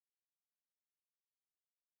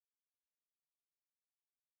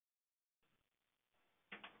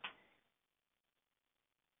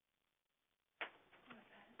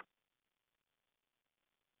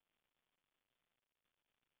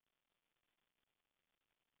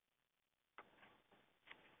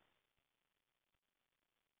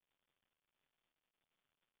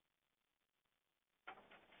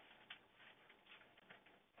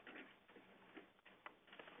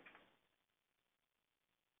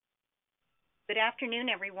Good afternoon,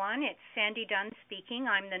 everyone. It's Sandy Dunn speaking.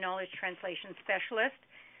 I'm the Knowledge Translation Specialist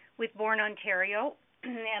with Born Ontario,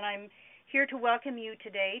 and I'm here to welcome you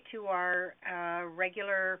today to our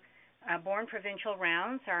regular Born Provincial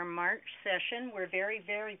Rounds, our March session. We're very,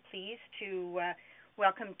 very pleased to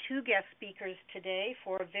welcome two guest speakers today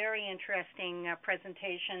for a very interesting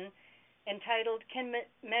presentation entitled, Can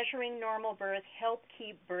Measuring Normal Birth Help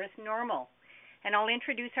Keep Birth Normal? And I'll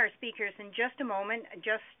introduce our speakers in just a moment.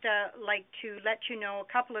 Just like to let you know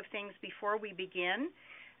a couple of things before we begin.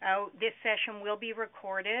 This session will be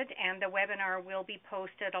recorded, and the webinar will be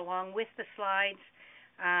posted along with the slides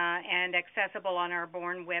and accessible on our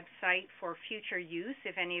Born website for future use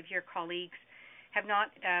if any of your colleagues have not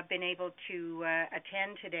been able to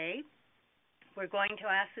attend today. We're going to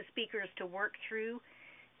ask the speakers to work through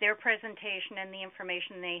their presentation and the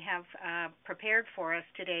information they have prepared for us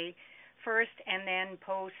today first, and then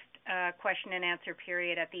post question and answer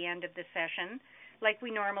period at the end of the session, like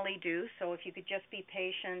we normally do. So if you could just be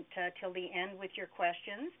patient till the end with your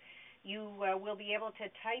questions. You will be able to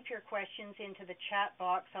type your questions into the chat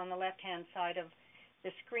box on the left-hand side of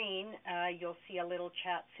the screen. You'll see a little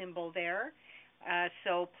chat symbol there.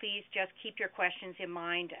 So please just keep your questions in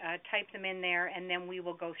mind, type them in there, and then we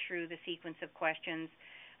will go through the sequence of questions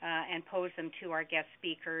and pose them to our guest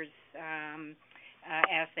speakers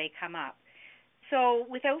as they come up. So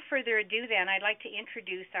without further ado then, I'd like to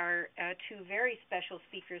introduce our two very special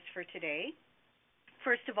speakers for today.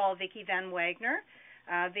 First of all, Vicki Van Wagner.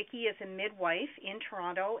 Vicki is a midwife in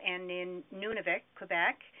Toronto and in Nunavik,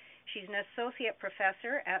 Quebec. She's an associate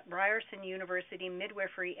professor at Ryerson University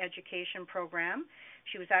Midwifery Education Program.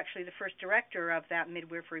 She was actually the first director of that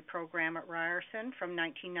midwifery program at Ryerson from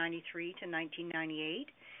 1993 to 1998.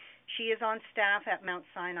 She is on staff at Mount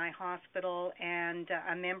Sinai Hospital and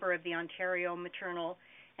a member of the Ontario Maternal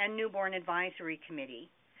and Newborn Advisory Committee.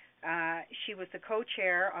 She was the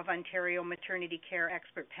co-chair of Ontario Maternity Care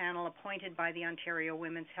Expert Panel appointed by the Ontario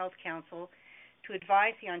Women's Health Council to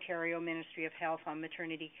advise the Ontario Ministry of Health on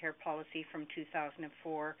maternity care policy from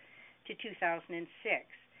 2004 to 2006.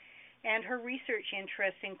 And her research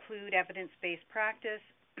interests include evidence-based practice,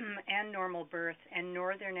 and normal birth, and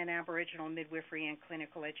Northern and Aboriginal midwifery and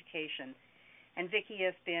clinical education. And Vicki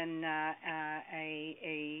has been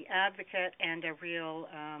a advocate and a real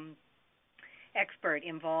expert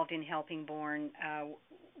involved in helping Born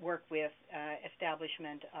work with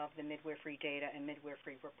establishment of the midwifery data and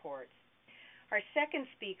midwifery reports. Our second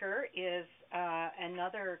speaker is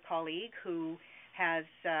another colleague who has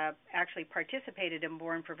actually participated in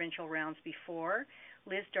Born Provincial Rounds before.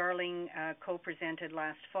 Liz Darling co-presented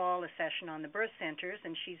last fall a session on the birth centers,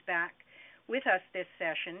 and she's back with us this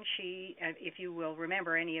session. She, if you will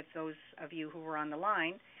remember, any of those of you who were on the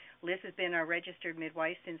line, Liz has been a registered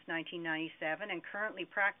midwife since 1997 and currently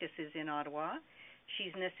practices in Ottawa.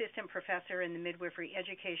 She's an assistant professor in the midwifery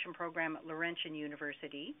education program at Laurentian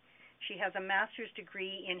University. She has a master's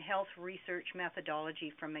degree in health research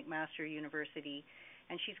methodology from McMaster University,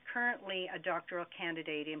 and she's currently a doctoral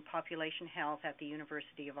candidate in population health at the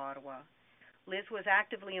University of Ottawa. Liz was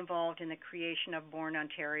actively involved in the creation of Born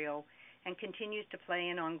Ontario and continues to play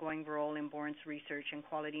an ongoing role in Born's research and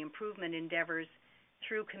quality improvement endeavors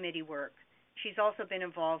through committee work. She's also been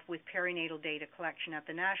involved with perinatal data collection at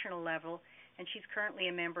the national level, and she's currently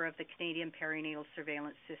a member of the Canadian Perinatal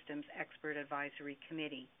Surveillance Systems Expert Advisory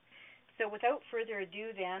Committee. So without further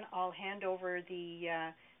ado then, I'll hand over the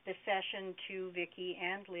session to Vicki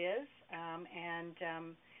and Liz,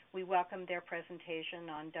 and we welcome their presentation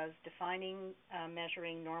on Does Defining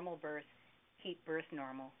Measuring Normal Birth Keep Birth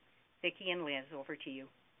Normal? Vicki and Liz, over to you.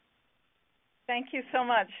 Thank you so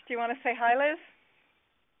much. Do you want to say hi, Liz?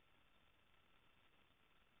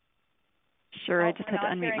 Sure, I just had to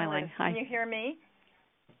unmute my line. Liz. Hi. Can you hear me?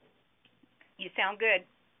 You sound good.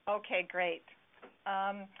 Okay, great.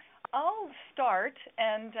 I'll start,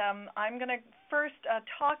 and I'm going to first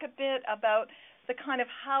talk a bit about the kind of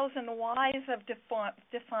hows and whys of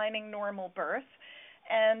defining normal birth,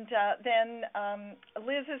 and then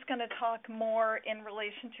Liz is going to talk more in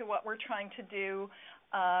relation to what we're trying to do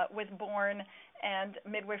with Born and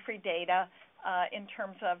midwifery data in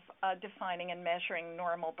terms of defining and measuring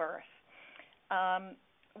normal birth.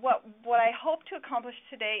 What I hope to accomplish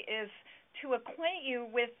today is to acquaint you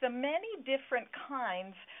with the many different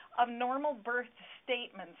kinds of normal birth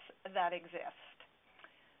statements that exist.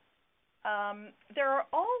 There are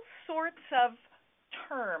all sorts of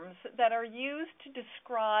terms that are used to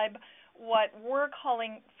describe what we're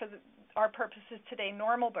calling, for our purposes today,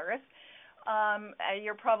 normal birth.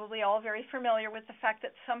 You're probably all very familiar with the fact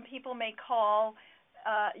that some people may call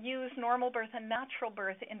use normal birth and natural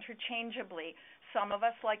birth interchangeably. Some of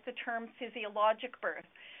us like the term physiologic birth.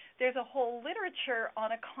 There's a whole literature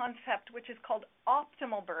on a concept which is called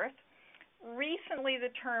optimal birth. Recently, the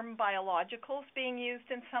term biological is being used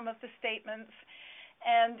in some of the statements,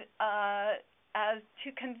 and as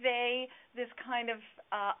to convey this kind of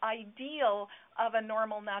ideal of a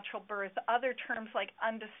normal natural birth. Other terms like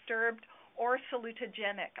undisturbed or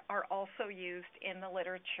salutogenic are also used in the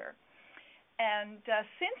literature. And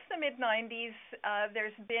since the mid-90s,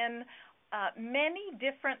 there's been many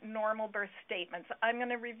different normal birth statements. I'm going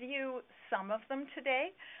to review some of them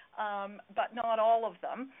today, but not all of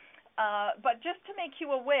them. But just to make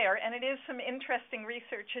you aware, and it is some interesting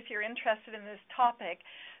research if you're interested in this topic,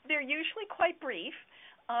 they're usually quite brief,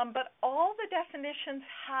 but all the definitions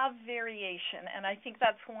have variation, and I think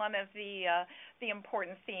that's one of the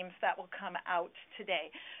important themes that will come out today.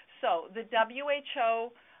 So the WHO,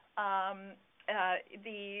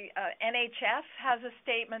 the NHS has a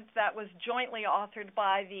statement that was jointly authored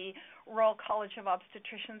by the Royal College of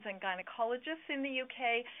Obstetricians and Gynecologists in the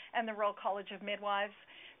UK and the Royal College of Midwives.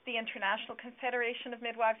 The International Confederation of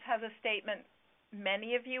Midwives has a statement.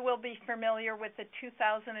 Many of you will be familiar with the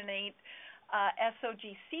 2008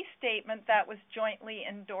 SOGC statement that was jointly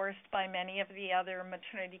endorsed by many of the other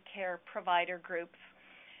maternity care provider groups.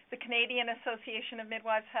 The Canadian Association of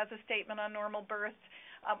Midwives has a statement on normal birth,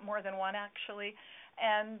 more than one actually,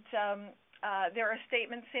 and there are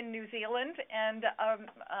statements in New Zealand and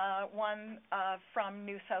one from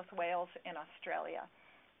New South Wales in Australia.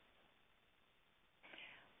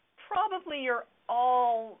 Probably you're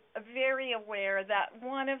all very aware that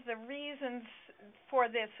one of the reasons for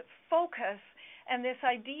this focus and this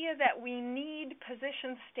idea that we need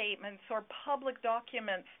position statements or public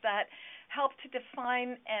documents that help to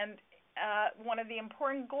define, and one of the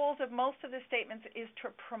important goals of most of the statements is to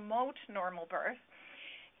promote normal birth,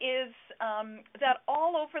 is that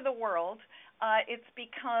all over the world it's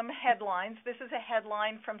become headlines. This is a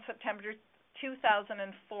headline from September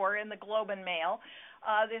 2004 in the Globe and Mail.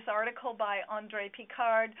 This article by André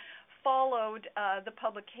Picard followed the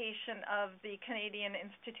publication of the Canadian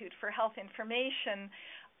Institute for Health Information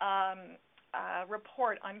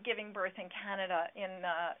report on giving birth in Canada in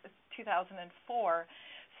 2004.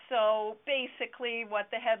 So basically what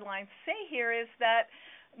the headlines say here is that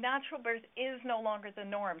natural birth is no longer the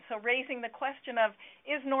norm. So raising the question of,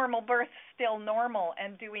 is normal birth still normal,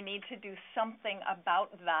 and do we need to do something about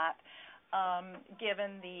that?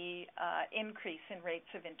 Given the increase in rates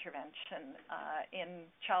of intervention in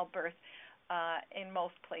childbirth in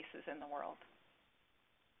most places in the world.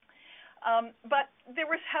 But there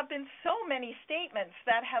have been so many statements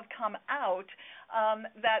that have come out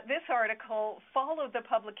that this article followed the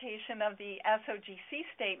publication of the SOGC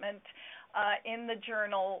statement in the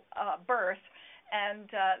journal Birth, and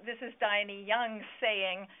this is Diane Young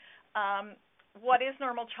saying, what is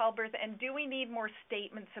normal childbirth, and do we need more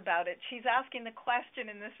statements about it? She's asking the question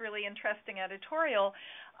in this really interesting editorial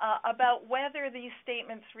about whether these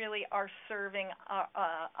statements really are serving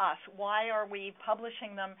us. Why are we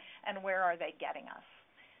publishing them, and where are they getting us?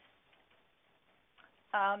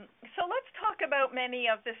 So let's talk about many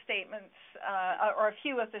of the statements, or a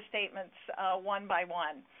few of the statements one by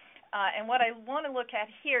one. And what I want to look at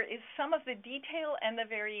here is some of the detail and the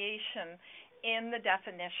variation in the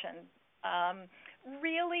definition.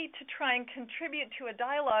 Really to try and contribute to a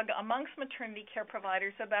dialogue amongst maternity care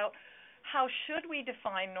providers about how should we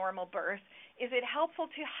define normal birth. Is it helpful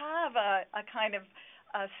to have a kind of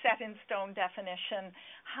a set-in-stone definition?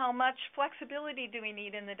 How much flexibility do we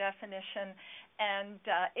need in the definition? And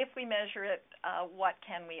if we measure it, what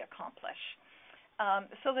can we accomplish?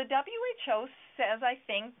 So the WHO says, I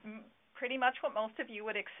think, pretty much what most of you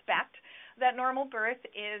would expect, that normal birth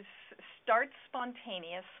starts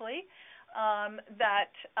spontaneously,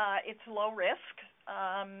 that it's low risk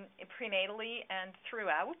prenatally and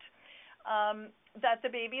throughout, that the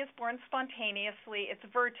baby is born spontaneously, it's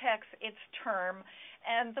vertex, it's term,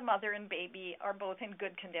 and the mother and baby are both in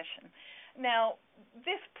good condition. Now,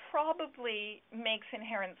 this probably makes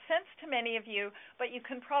inherent sense to many of you, but you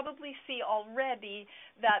can probably see already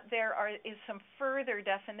that there is some further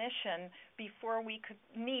definition before we could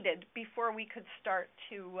start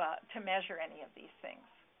to measure any of these things.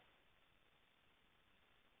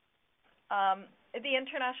 The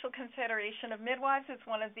International Confederation of Midwives is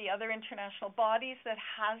one of the other international bodies that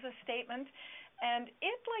has a statement, and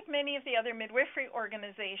it, like many of the other midwifery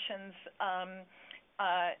organizations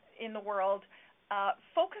in the world,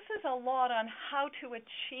 focuses a lot on how to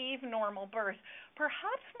achieve normal birth,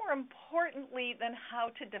 perhaps more importantly than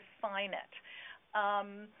how to define it.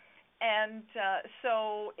 And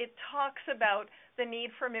so it talks about the need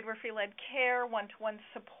for midwifery-led care, one-to-one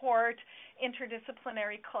support,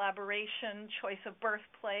 interdisciplinary collaboration, choice of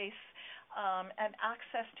birthplace, and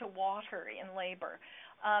access to water in labor.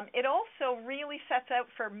 It also really sets out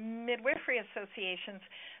for midwifery associations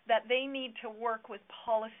that they need to work with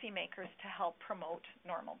policymakers to help promote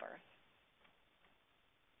normal birth.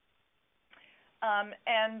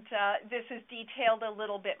 And this is detailed a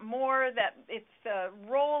little bit more, that it's the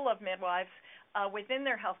role of midwives within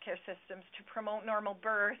their healthcare systems to promote normal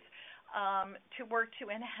birth, to work to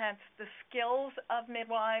enhance the skills of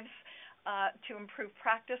midwives, to improve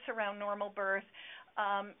practice around normal birth.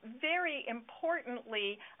 Very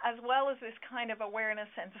importantly, as well as this kind of awareness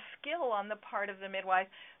and skill on the part of the midwife,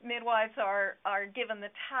 midwives are given the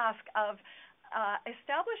task of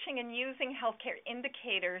establishing and using healthcare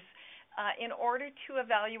indicators in order to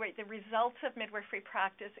evaluate the results of midwifery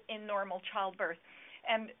practice in normal childbirth.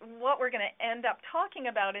 And what we're going to end up talking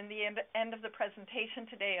about in the end of the presentation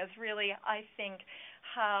today is really, I think,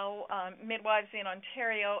 how midwives in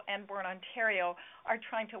Ontario and Born Ontario are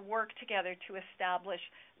trying to work together to establish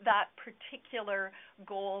that particular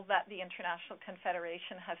goal that the International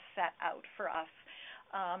Confederation has set out for us.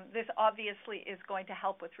 This obviously is going to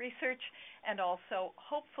help with research and also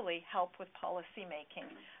hopefully help with policy making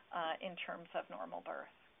in terms of normal birth.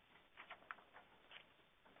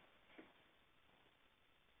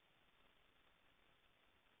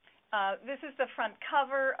 This is the front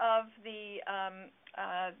cover of the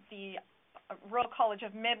Royal College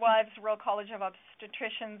of Midwives, Royal College of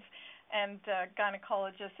Obstetricians and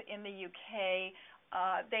Gynecologists in the UK.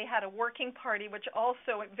 They had a working party which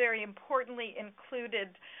also very importantly included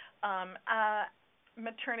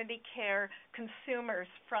maternity care consumers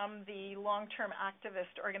from the long-term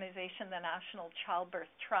activist organization, the National Childbirth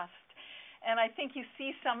Trust. And I think you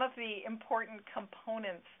see some of the important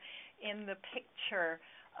components in the picture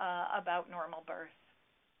about normal birth.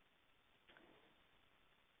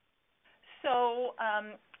 So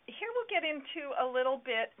here we'll get into a little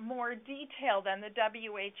bit more detail than the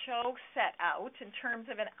WHO set out in terms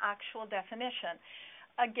of an actual definition.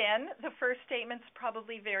 Again, the first statement's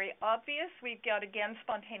probably very obvious. We've got, again,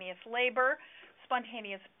 spontaneous labor,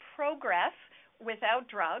 spontaneous progress without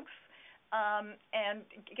drugs, and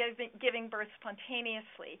giving birth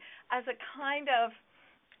spontaneously as a kind of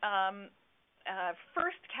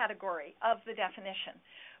first category of the definition.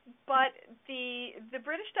 But the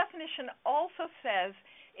British definition also says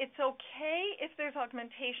it's okay if there's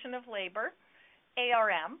augmentation of labor,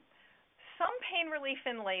 ARM, some pain relief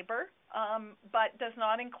in labor, but does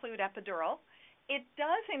not include epidural. It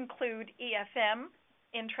does include EFM,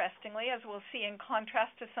 interestingly, as we'll see in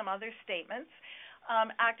contrast to some other statements,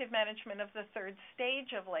 active management of the third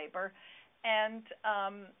stage of labor, and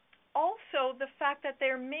also the fact that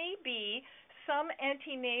there may be some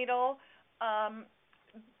antenatal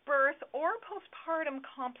birth or postpartum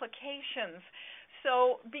complications.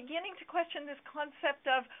 So beginning to question this concept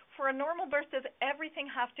of, for a normal birth, does everything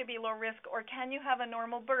have to be low risk, or can you have a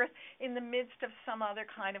normal birth in the midst of some other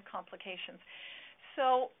kind of complications?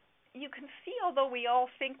 So you can see, although we all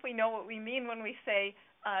think we know what we mean when we say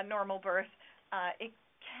normal birth,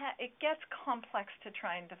 it gets complex to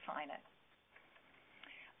try and define it.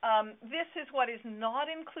 This is what is not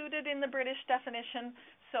included in the British definition,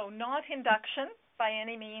 so not induction by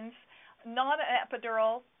any means, not an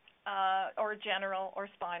epidural, or general or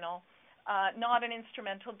spinal, not an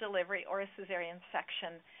instrumental delivery or a cesarean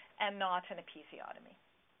section, and not an episiotomy.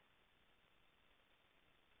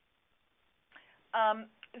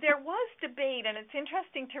 There was debate, and it's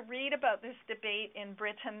interesting to read about this debate in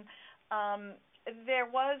Britain. There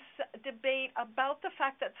was debate about the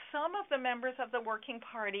fact that some of the members of the Working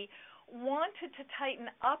Party wanted to tighten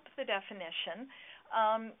up the definition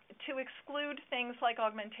to exclude things like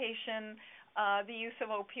augmentation, the use of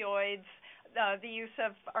opioids, the use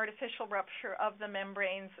of artificial rupture of the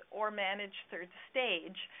membranes, or managed third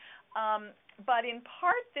stage. But in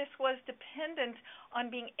part, this was dependent on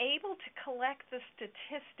being able to collect the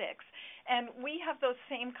statistics. And we have those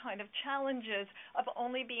same kind of challenges of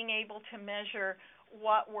only being able to measure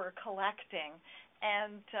what we're collecting.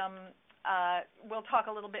 And we'll talk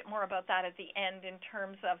a little bit more about that at the end in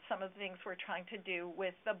terms of some of the things we're trying to do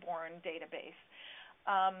with the Born database.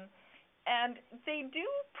 And they do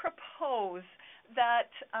propose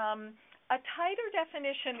that a tighter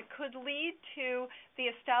definition could lead to the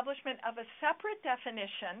establishment of a separate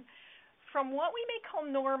definition from what we may call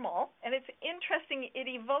normal. And it's interesting, it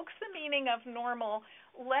evokes the meaning of normal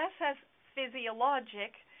less as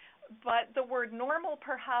physiologic, but the word normal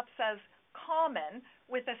perhaps as common,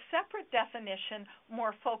 with a separate definition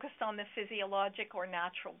more focused on the physiologic or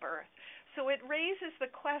natural birth. So it raises the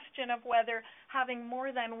question of whether having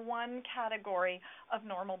more than one category of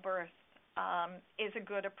normal birth is a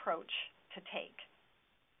good approach to take.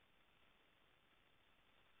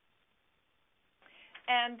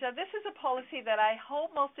 And this is a policy that I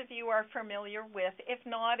hope most of you are familiar with. If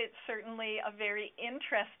not, it's certainly a very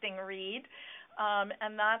interesting read.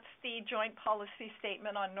 And that's the Joint Policy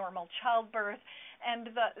Statement on Normal Childbirth. And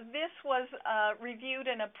this was reviewed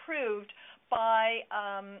and approved by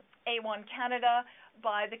A1 Canada,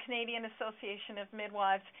 by the Canadian Association of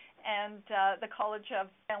Midwives, and the College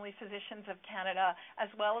of Family Physicians of Canada, as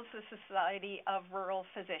well as the Society of Rural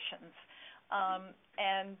Physicians.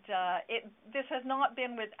 This has not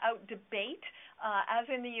been without debate. As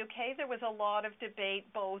in the UK, there was a lot of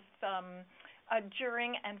debate both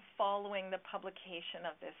during and following the publication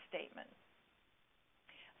of this statement.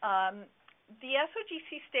 The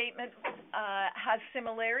SOGC statement has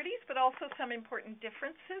similarities, but also some important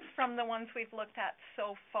differences from the ones we've looked at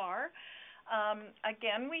so far.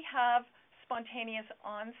 Again, we have spontaneous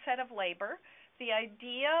onset of labor. The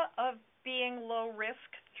idea of being low risk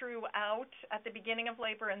at the beginning of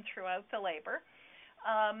labor and throughout the labor.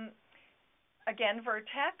 Again,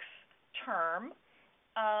 vertex, term.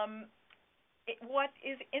 What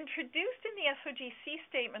is introduced in the SOGC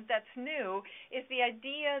statement that's new is the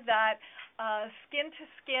idea that skin to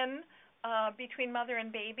skin between mother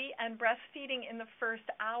and baby and breastfeeding in the first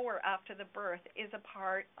hour after the birth is a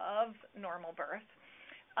part of normal birth.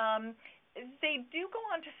 They do go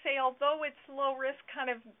on to say, although it's low risk kind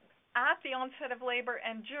of at the onset of labor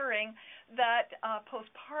and during, that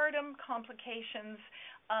postpartum complications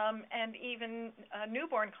and even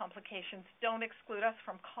newborn complications don't exclude us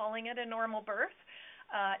from calling it a normal birth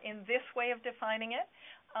in this way of defining it,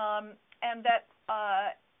 and that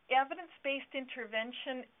evidence-based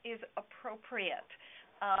intervention is appropriate.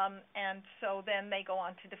 And so then they go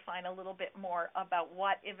on to define a little bit more about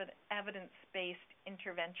what evidence-based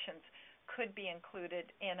interventions could be included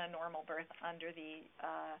in a normal birth under the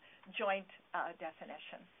joint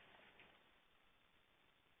definition.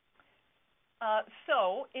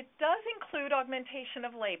 So it does include augmentation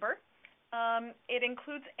of labor. It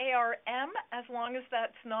includes ARM as long as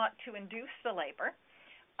that's not to induce the labor.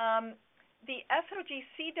 The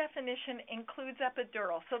SOGC definition includes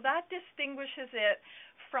epidural, so that distinguishes it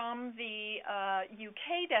from the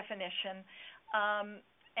UK definition.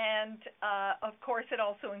 And, of course, it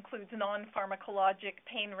also includes non-pharmacologic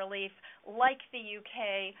pain relief. Like the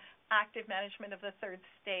UK, active management of the third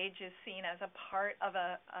stage is seen as a part of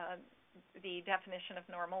the definition of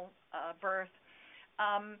normal birth.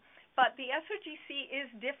 But the SOGC is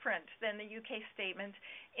different than the UK statement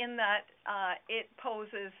in that it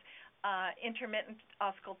poses intermittent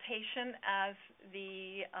auscultation as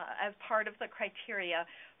part of the criteria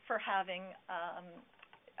for having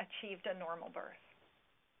achieved a normal birth.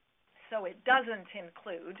 So it doesn't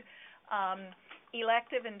include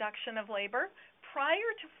elective induction of labor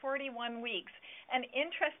prior to 41 weeks. And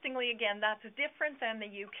interestingly, again, that's different than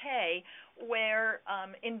the UK, where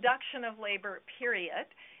induction of labor, period,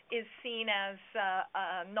 is seen as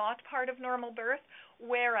not part of normal birth,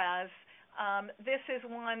 whereas this is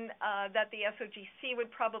one that the SOGC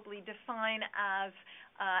would probably define as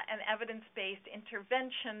an evidence-based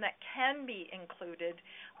intervention that can be included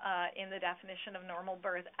in the definition of normal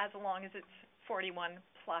birth as long as it's 41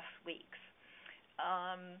 plus weeks.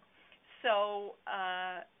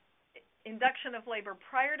 Induction of labor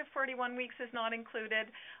prior to 41 weeks is not included.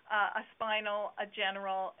 A spinal, a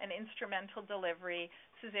general, an instrumental delivery,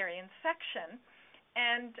 cesarean section.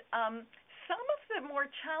 And some of the more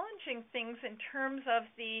challenging things in terms of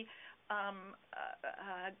the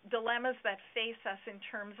dilemmas that face us in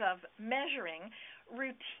terms of measuring,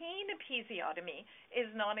 routine episiotomy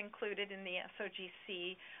is not included in the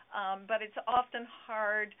SOGC, but it's often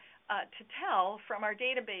hard to tell from our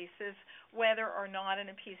databases whether or not an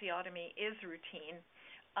episiotomy is routine.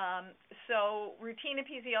 So routine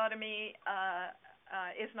episiotomy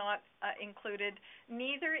is not included.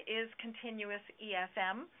 Neither is continuous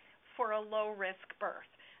EFM for a low-risk birth.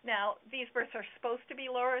 Now, these births are supposed to be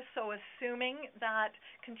lower, so assuming that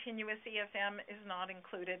continuous EFM is not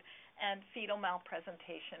included, and fetal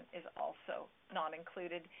malpresentation is also not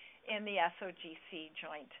included in the SOGC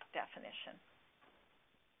joint definition.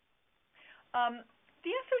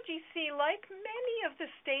 The SOGC, like many of the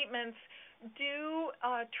statements, do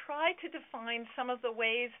try to define some of the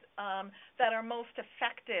ways that are most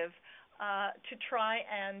effective to try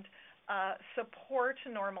and support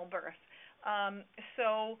normal birth.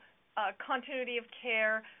 Continuity of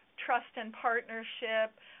care, trust and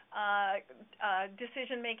partnership,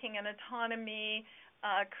 decision-making and autonomy,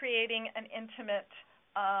 creating an intimate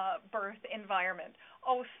birth environment.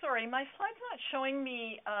 Oh, sorry, my slide's not showing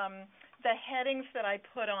me the headings that I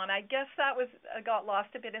put on. I guess that got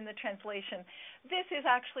lost a bit in the translation. This is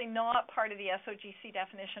actually not part of the SOGC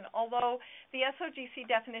definition, although the SOGC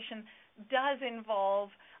definition does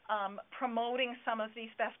involve promoting some of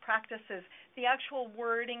these best practices. The actual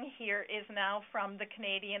wording here is now from the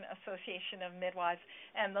Canadian Association of Midwives,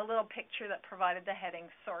 and the little picture that provided the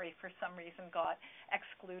heading, sorry, for some reason got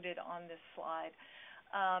excluded on this slide.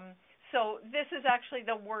 So this is actually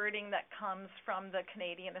the wording that comes from the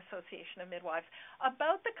Canadian Association of Midwives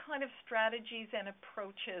about the kind of strategies and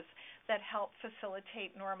approaches that help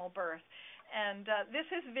facilitate normal birth. And this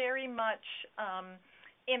is very much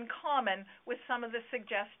in common with some of the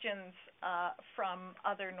suggestions from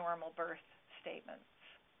other normal birth statements.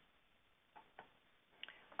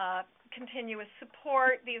 Continuous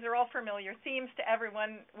support, these are all familiar themes to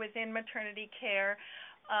everyone within maternity care.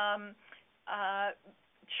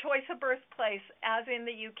 Choice of birthplace, as in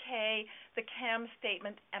the UK, the CAM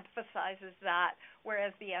statement emphasizes that,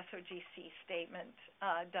 whereas the SOGC statement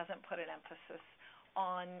doesn't put an emphasis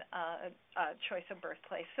on choice of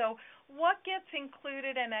birthplace. So what gets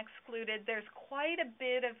included and excluded, there's quite a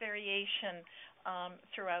bit of variation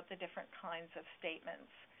throughout the different kinds of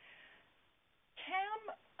statements. CAM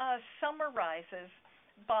summarizes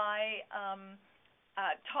by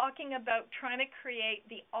talking about trying to create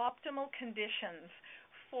the optimal conditions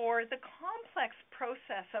for the complex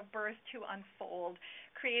process of birth to unfold,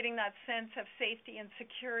 creating that sense of safety and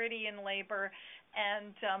security in labor,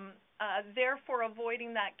 and therefore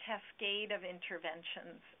avoiding that cascade of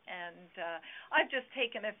interventions. And I've just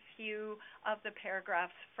taken a few of the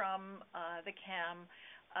paragraphs from the CAM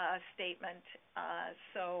statement,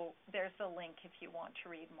 so there's the link if you want to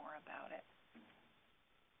read more about it.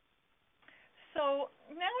 So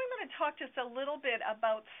now I'm going to talk just a little bit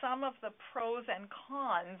about some of the pros and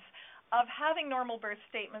cons of having normal birth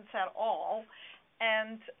statements at all,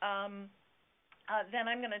 and then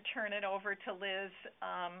I'm going to turn it over to Liz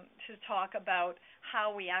to talk about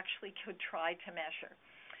how we actually could try to measure.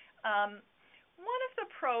 One of the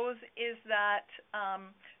pros is that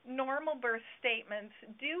normal birth statements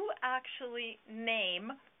do actually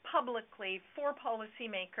name publicly for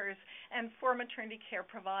policymakers and for maternity care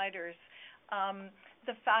providers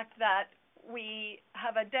the fact that we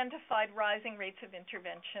have identified rising rates of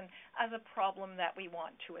intervention as a problem that we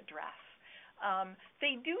want to address.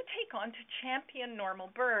 They do take on to champion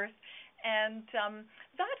normal birth, and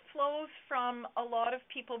that flows from a lot of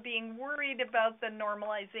people being worried about the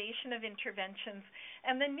normalization of interventions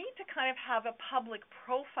and the need to kind of have a public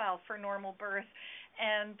profile for normal birth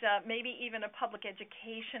and maybe even a public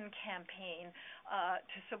education campaign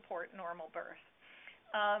to support normal birth.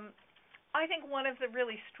 I think one of the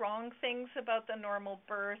really strong things about the normal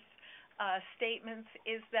birth statements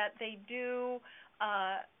is that they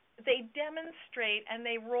demonstrate and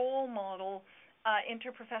they role model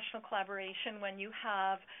interprofessional collaboration when you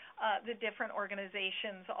have the different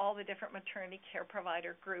organizations, all the different maternity care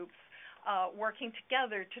provider groups working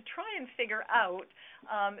together to try and figure out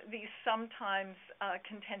these sometimes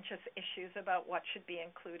contentious issues about what should be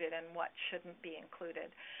included and what shouldn't be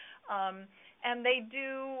included. And they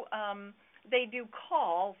do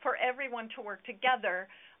call for everyone to work together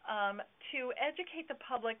to educate the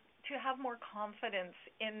public to have more confidence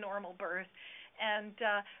in normal birth. And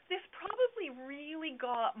this probably really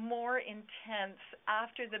got more intense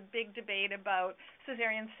after the big debate about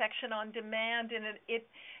cesarean section on demand, and it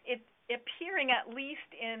appearing at least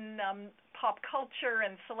in pop culture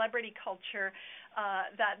and celebrity culture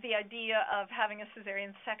that the idea of having a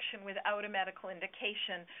cesarean section without a medical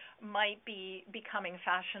indication might be becoming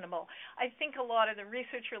fashionable. I think a lot of the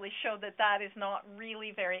research really showed that that is not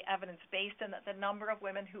really very evidence-based, and that the number of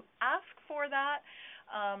women who ask for that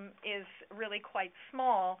is really quite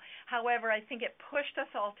small. However, I think it pushed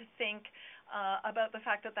us all to think about the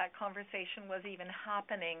fact that that conversation was even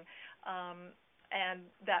happening, and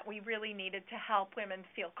that we really needed to help women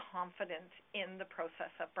feel confident in the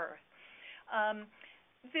process of birth.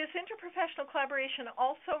 This interprofessional collaboration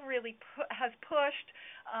also really has pushed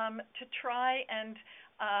to try and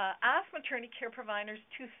ask maternity care providers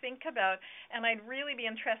to think about, and I'd really be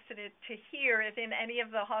interested to hear if in any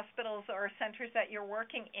of the hospitals or centers that you're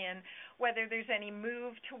working in, whether there's any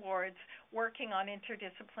move towards working on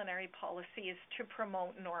interdisciplinary policies to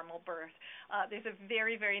promote normal birth. There's a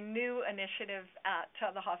very, very new initiative at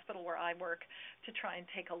the hospital where I work to try and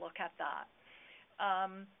take a look at that.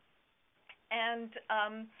 And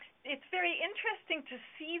it's very interesting to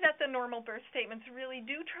see that the normal birth statements really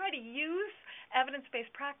do try to use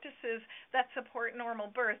evidence-based practices that support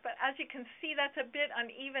normal birth. But as you can see, that's a bit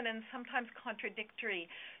uneven and sometimes contradictory.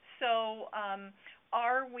 So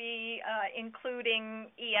are we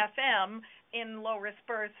including EFM in low-risk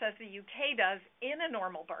births as the UK does in a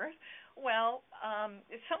normal birth? Well,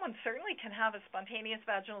 someone certainly can have a spontaneous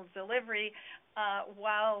vaginal delivery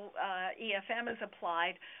while EFM is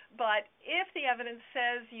applied, but if the evidence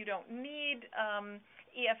says you don't need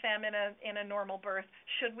EFM in a normal birth,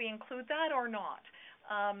 should we include that or not?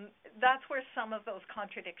 That's where some of those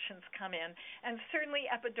contradictions come in. And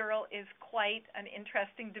certainly epidural is quite an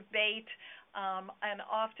interesting debate, and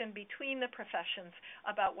often between the professions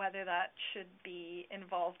about whether that should be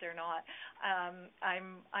involved or not.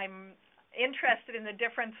 I'm interested in the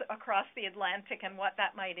difference across the Atlantic and what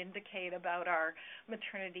that might indicate about our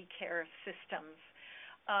maternity care systems.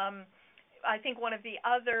 I think one of the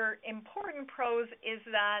other important pros is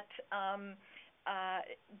that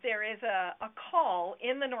there is a call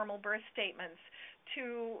in the normal birth statements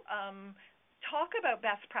to talk about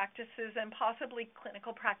best practices and possibly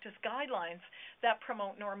clinical practice guidelines that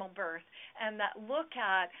promote normal birth and that look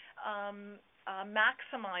at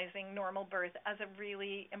maximizing normal birth as a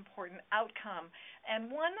really important outcome, and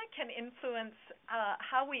one that can influence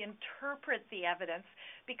how we interpret the evidence,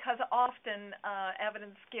 because often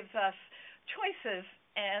evidence gives us choices,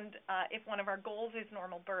 and if one of our goals is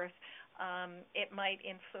normal birth, it might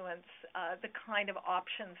influence the kind of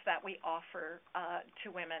options that we offer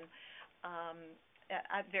to women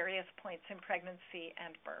at various points in pregnancy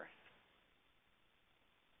and birth.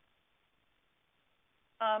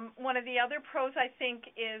 One of the other pros, I think,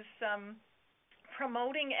 is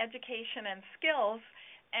promoting education and skills,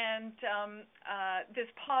 and this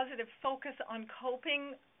positive focus on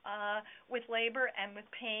coping with labor and with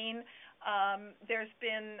pain. There's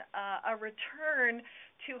been a return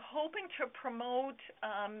to hoping to promote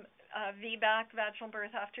VBAC, vaginal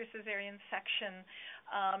birth after cesarean section.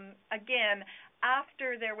 Again,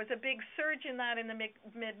 after there was a big surge in that in the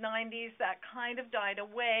mid-90s, that kind of died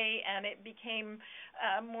away, and it became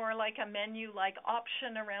more like a menu-like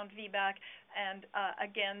option around VBAC. And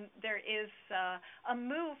again, there is a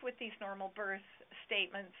move with these normal birth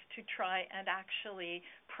statements to try and actually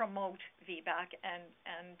promote VBAC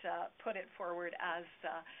and put it forward as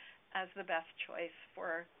the best choice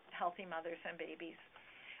for healthy mothers and babies.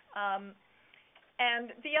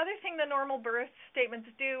 And the other thing the normal birth statements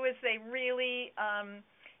do is they really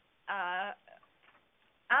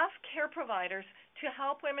ask care providers to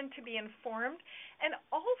help women to be informed and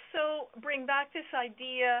also bring back this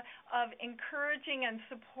idea of encouraging and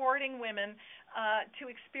supporting women to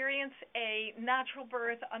experience a natural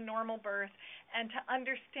birth, a normal birth, and to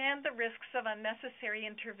understand the risks of unnecessary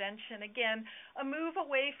intervention. Again, a move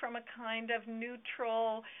away from a kind of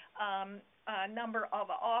neutral number of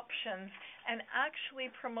options and actually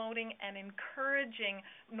promoting and encouraging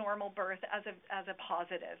normal birth as a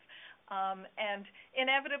positive. And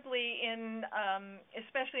inevitably,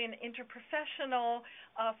 especially in interprofessional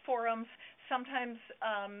forums, sometimes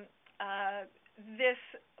this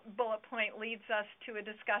bullet point leads us to a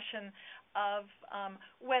discussion of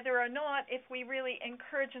whether or not, if we really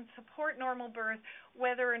encourage and support normal birth,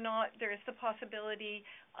 whether or not there is the possibility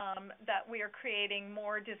that we are creating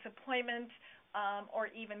more disappointment or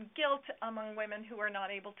even guilt among women who are not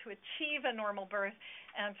able to achieve a normal birth.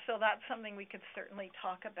 And so that's something we could certainly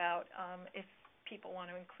talk about if people want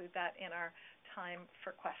to include that in our time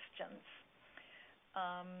for questions.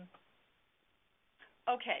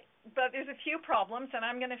 Okay, but there's a few problems, and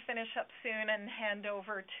I'm going to finish up soon and hand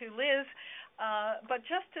over to Liz. But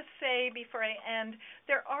just to say before I end,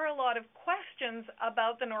 there are a lot of questions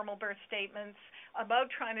about the normal birth statements, about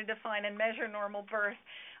trying to define and measure normal birth.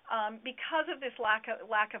 Because of this lack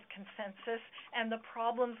of consensus and the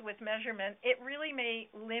problems with measurement, it really may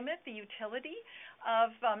limit the utility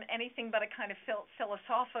of anything but a kind of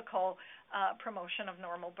philosophical promotion of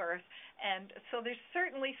normal birth. And so there's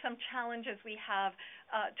certainly some challenges we have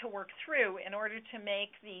to work through in order to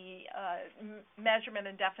make the measurement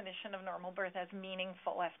and definition of normal birth as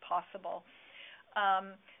meaningful as possible.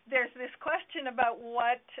 There's this question about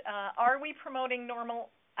what are we promoting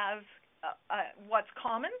normal as what's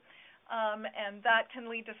common, and that can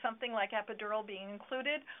lead to something like epidural being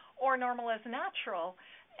included, or normal as natural.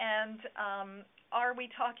 And are we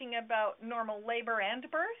talking about normal labor and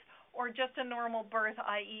birth, or just a normal birth,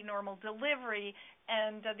 i.e. normal delivery?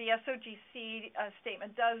 And the SOGC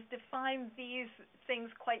statement does define these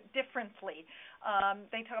things quite differently.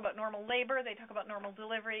 They talk about normal labor, they talk about normal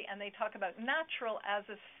delivery, and they talk about natural as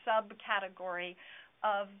a subcategory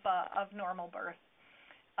of normal birth.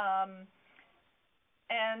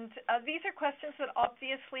 And these are questions that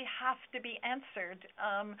obviously have to be answered.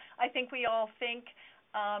 I think we all think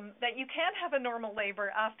that you can have a normal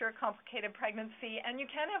labor after a complicated pregnancy, and you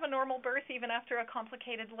can have a normal birth even after a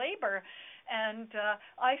complicated labor. And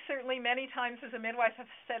I certainly many times as a midwife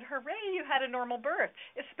have said, hooray, you had a normal birth,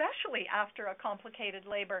 especially after a complicated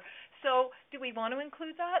labor. So do we want to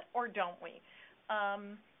include that or don't we?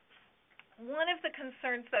 One of the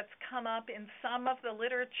concerns that's come up in some of the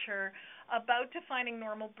literature about defining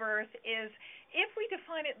normal birth is if we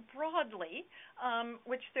define it broadly,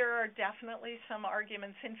 which there are definitely some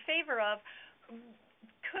arguments in favor of,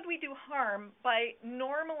 could we do harm by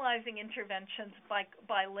normalizing interventions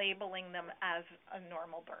by labeling them as a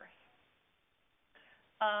normal birth?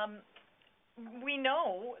 We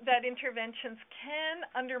know that interventions can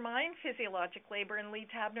undermine physiologic labor and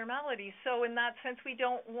lead to abnormalities. So in that sense, we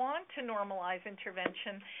don't want to normalize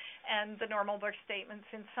intervention, and the normal birth statements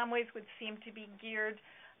in some ways would seem to be geared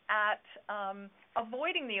at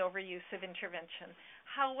avoiding the overuse of intervention.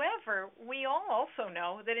 However, we all also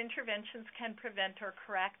know that interventions can prevent or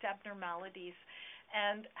correct abnormalities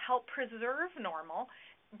and help preserve normal,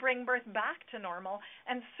 bring birth back to normal,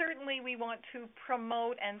 and certainly we want to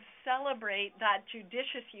promote and celebrate that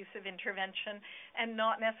judicious use of intervention and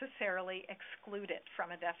not necessarily exclude it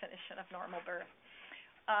from a definition of normal birth.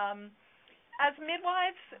 As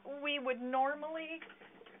midwives, we would normally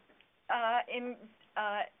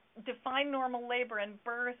define normal labor and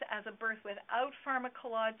birth as a birth without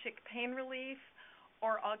pharmacologic pain relief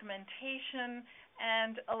or augmentation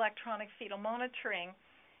and electronic fetal monitoring.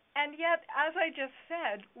 And yet, as I just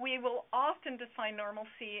said, we will often define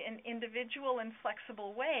normalcy in individual and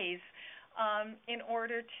flexible ways in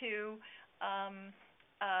order to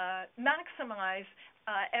maximize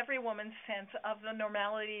every woman's sense of the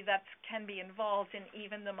normality that can be involved in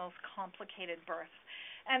even the most complicated birth.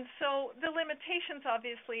 And so the limitations,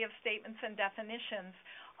 obviously, of statements and definitions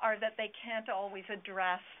are that they can't always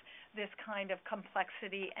address this kind of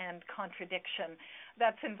complexity and contradiction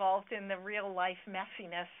that's involved in the real-life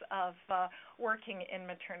messiness of working in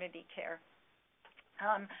maternity care.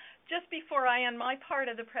 Just before I end my part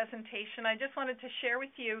of the presentation, I just wanted to share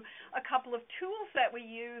with you a couple of tools that we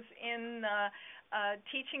use in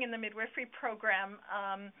teaching in the midwifery program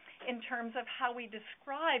in terms of how we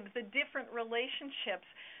describe the different relationships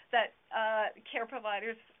that care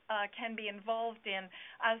providers can be involved in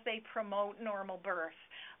as they promote normal birth.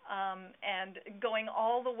 And going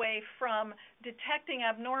all the way from detecting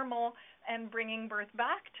abnormal and bringing birth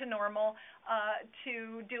back to normal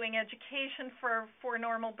to doing education for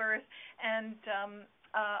normal birth and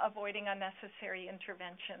avoiding unnecessary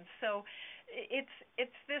interventions. So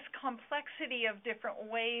it's this complexity of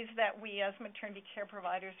different ways that we as maternity care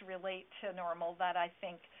providers relate to normal that I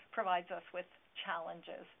think provides us with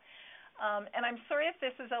challenges. And I'm sorry if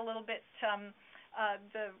this is a little bit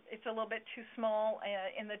it's a little bit too small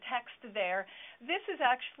in the text there. This is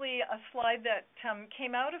actually a slide that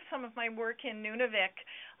came out of some of my work in Nunavik,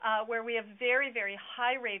 where we have very, very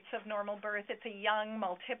high rates of normal birth. It's a young,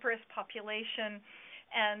 multiparous population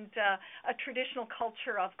and a traditional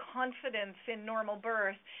culture of confidence in normal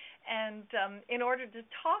birth. And in order to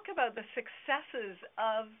talk about the successes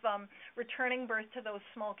of returning birth to those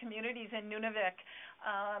small communities in Nunavik,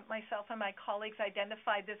 myself and my colleagues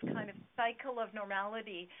identified this kind of cycle of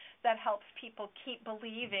normality that helps people keep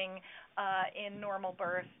believing in normal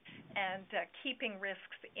birth and keeping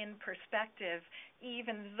risks in perspective,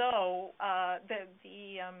 even though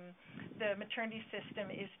the maternity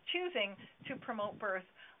system is choosing to promote birth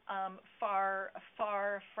far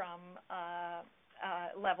from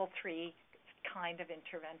level 3 kind of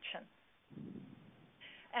intervention.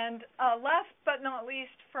 And last but not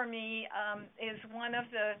least for me is one of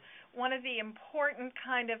the important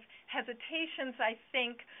kind of hesitations, I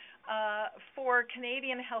think, for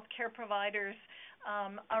Canadian healthcare providers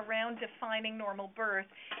around defining normal birth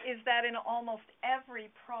is that in almost every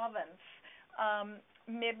province,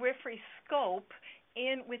 midwifery scope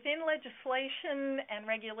within legislation and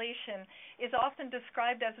regulation is often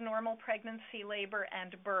described as normal pregnancy, labor,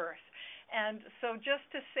 and birth. And so just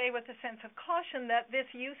to say with a sense of caution that this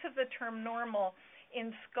use of the term normal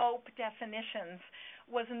in scope definitions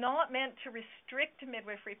was not meant to restrict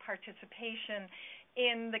midwifery participation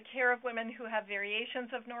in the care of women who have variations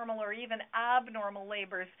of normal or even abnormal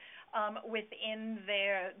labors within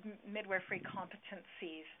their midwifery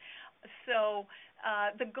competencies. So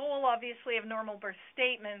the goal, obviously, of normal birth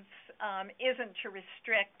statements isn't to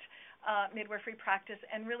restrict midwifery practice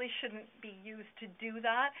and really shouldn't be used to do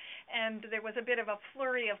that. And there was a bit of a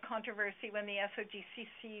flurry of controversy when the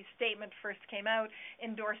SOGC statement first came out,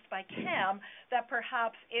 endorsed by CAM, that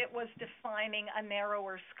perhaps it was defining a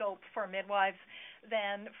narrower scope for midwives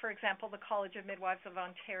than, for example, the College of Midwives of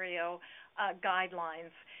Ontario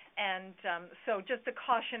guidelines. And so just a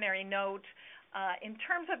cautionary note, in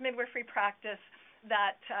terms of midwifery practice,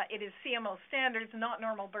 that it is CMO standards, not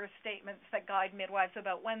normal birth statements, that guide midwives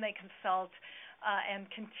about when they consult and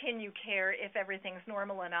continue care if everything's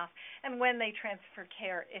normal enough, and when they transfer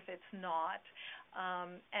care if it's not.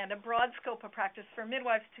 And a broad scope of practice for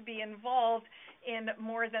midwives to be involved in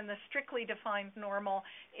more than the strictly defined normal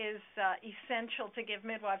is essential to give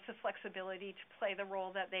midwives the flexibility to play the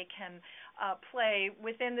role that they can play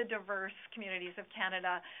within the diverse communities of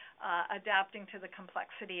Canada, adapting to the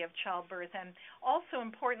complexity of childbirth, and also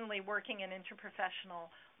importantly working in interprofessional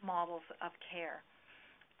models of care.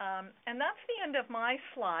 And that's the end of my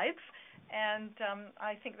slides, and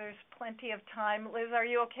I think there's plenty of time. Liz, are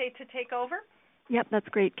you okay to take over? Yep, that's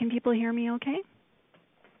great. Can people hear me okay?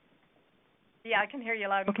 Yeah, I can hear you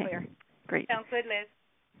loud and clear. Great. Sounds good, Liz.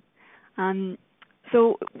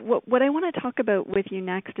 So what I want to talk about with you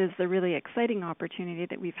next is the really exciting opportunity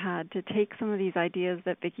that we've had to take some of these ideas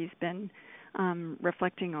that Vicki's been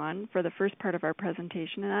reflecting on for the first part of our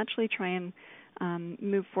presentation and actually try and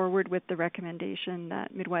move forward with the recommendation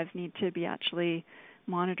that midwives need to be actually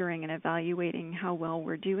monitoring and evaluating how well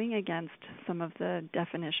we're doing against some of the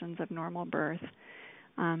definitions of normal birth.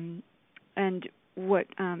 And what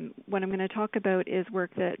I'm going to talk about is work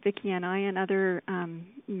that Vicki and I and other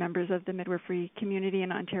members of the midwifery community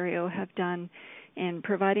in Ontario have done in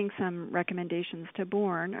providing some recommendations to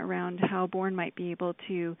BORN around how BORN might be able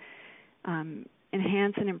to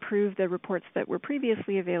enhance and improve the reports that were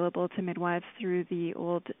previously available to midwives through the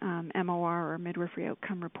old MOR or Midwifery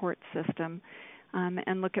Outcome Report system,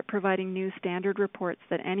 and look at providing new standard reports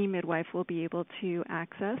that any midwife will be able to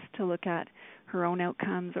access to look at her own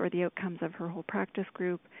outcomes or the outcomes of her whole practice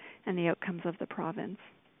group and the outcomes of the province.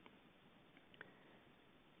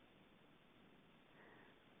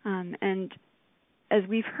 And as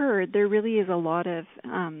we've heard, there really is a lot of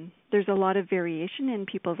variation in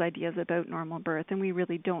people's ideas about normal birth, and we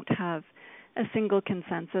really don't have a single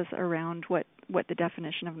consensus around what the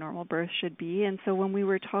definition of normal birth should be. And so when we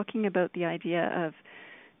were talking about the idea of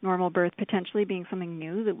normal birth potentially being something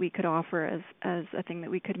new that we could offer as a thing that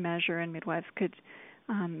we could measure and midwives could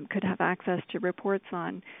have access to reports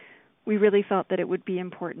on, we really felt that it would be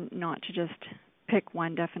important not to just pick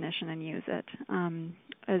one definition and use it.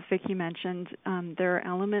 As Vicki mentioned, there are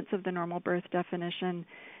elements of the normal birth definition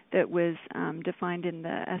that was defined in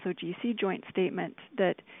the SOGC joint statement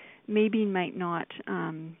that maybe might not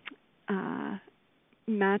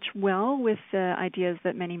match well with the ideas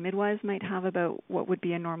that many midwives might have about what would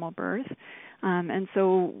be a normal birth. And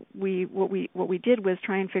so what we did was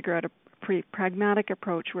try and figure out a pretty pragmatic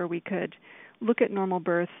approach where we could look at normal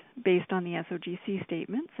birth based on the SOGC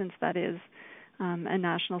statement, since that is a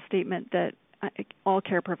national statement that all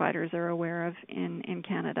care providers are aware of in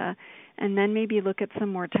Canada, and then maybe look at some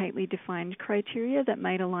more tightly defined criteria that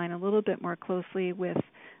might align a little bit more closely with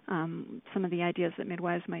some of the ideas that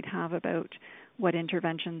midwives might have about what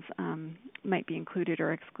interventions might be included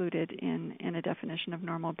or excluded in a definition of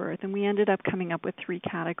normal birth. And we ended up coming up with three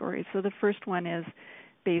categories. So the first one is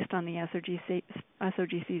based on the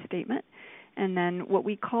SOGC statement, and then what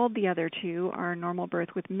we called the other two are normal birth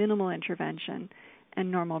with minimal intervention and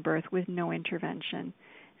normal birth with no intervention.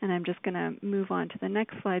 And I'm just going to move on to the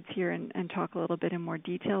next slides here and talk a little bit in more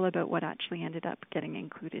detail about what actually ended up getting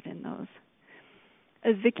included in those.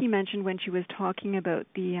 As Vicki mentioned when she was talking about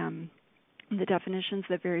the definitions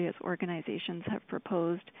that various organizations have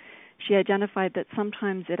proposed, she identified that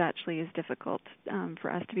sometimes it actually is difficult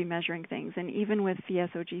for us to be measuring things. And even with the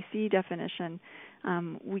SOGC definition,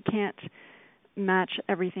 we can't match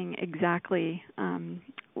everything exactly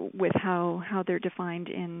with how they're defined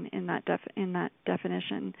in that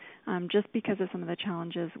definition, just because of some of the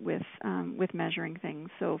challenges with measuring things.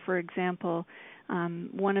 So, for example,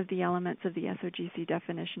 one of the elements of the SOGC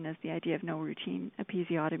definition is the idea of no routine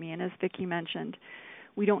episiotomy, and as Vicki mentioned,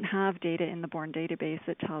 we don't have data in the BORN database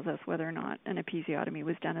that tells us whether or not an episiotomy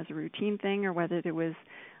was done as a routine thing or whether there was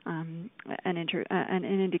an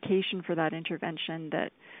indication for that intervention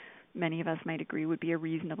that many of us might agree would be a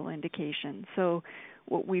reasonable indication. So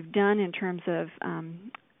what we've done in terms of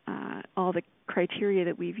all the criteria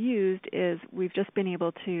that we've used is we've just been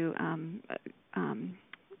able to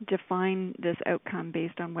define this outcome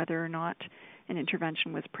based on whether or not an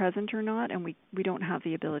intervention was present or not, and we don't have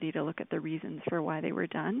the ability to look at the reasons for why they were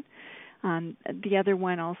done. The other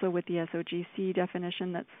one also with the SOGC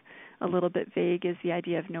definition that's a little bit vague is the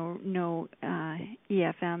idea of no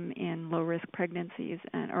EFM in low-risk pregnancies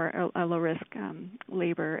or a low-risk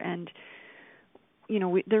labor. And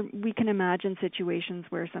we can imagine situations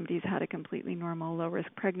where somebody's had a completely normal low-risk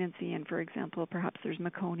pregnancy, and for example, perhaps there's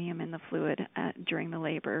meconium in the fluid during the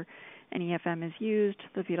labor, and EFM is used,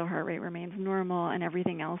 the fetal heart rate remains normal, and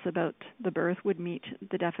everything else about the birth would meet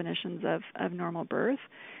the definitions of normal birth.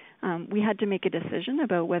 We had to make a decision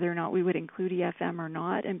about whether or not we would include EFM or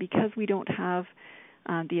not, and because we don't have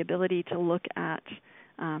the ability to look at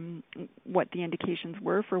what the indications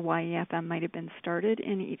were for why EFM might have been started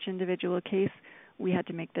in each individual case, we had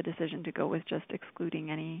to make the decision to go with just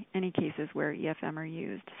excluding any cases where EFM are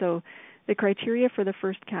used. So the criteria for the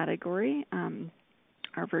first category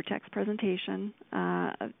are vertex presentation,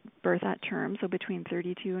 birth at term, so between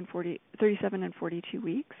 37 and 42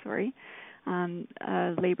 weeks,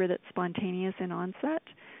 labor that's spontaneous in onset,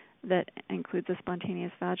 that includes a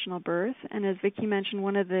spontaneous vaginal birth. And as Vicki mentioned,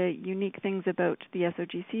 one of the unique things about the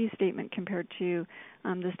SOGC statement compared to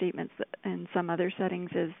the statements in some other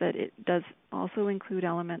settings is that it does also include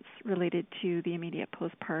elements related to the immediate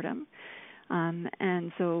postpartum.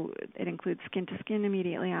 And so it includes skin-to-skin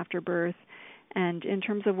immediately after birth. And in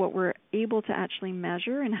terms of what we're able to actually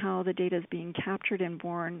measure and how the data is being captured and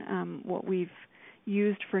born, what we've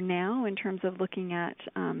used for now in terms of looking at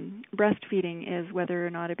breastfeeding is whether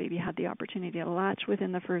or not a baby had the opportunity to latch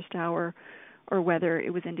within the first hour, or whether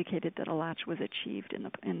it was indicated that a latch was achieved in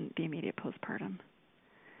the immediate postpartum.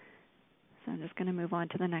 So I'm just going to move on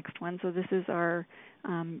to the next one. So this is our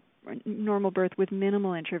normal birth with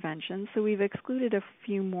minimal intervention. So we've excluded a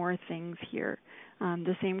few more things here.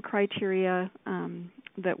 The same criteria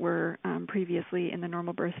that were previously in the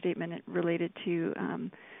normal birth statement related to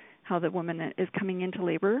how the woman is coming into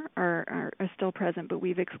labor are still present, but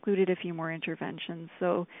we've excluded a few more interventions.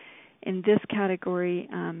 So in this category,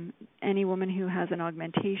 any woman who has an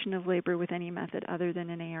augmentation of labor with any method other than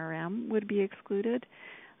an ARM would be excluded,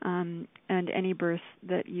 and any births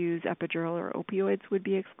that use epidural or opioids would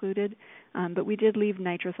be excluded. But we did leave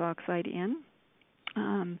nitrous oxide in.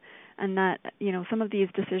 And that, some of these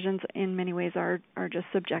decisions in many ways are just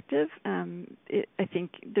subjective. I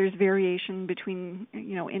think there's variation between,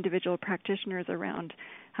 individual practitioners around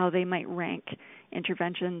how they might rank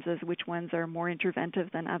interventions as which ones are more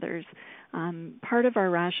interventive than others. Part of our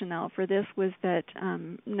rationale for this was that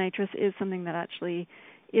nitrous is something that actually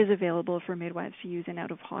is available for midwives to use in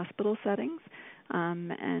out-of-hospital settings.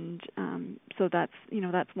 So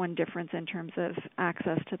that's one difference in terms of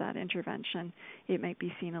access to that intervention. It might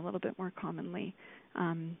be seen a little bit more commonly,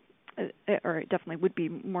 or it definitely would be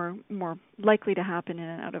more likely to happen in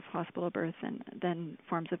an out-of-hospital birth than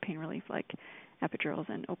forms of pain relief like epidurals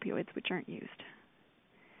and opioids, which aren't used.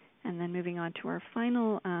 And then moving on to our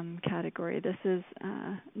final category, this is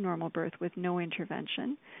normal birth with no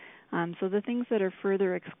intervention. So the things that are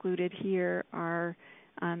further excluded here are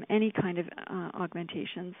any kind of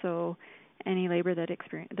augmentation. So any labor that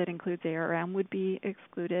includes ARM would be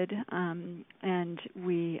excluded, and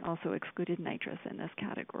we also excluded nitrous in this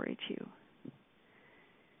category too.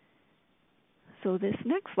 So this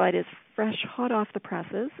next slide is fresh, hot off the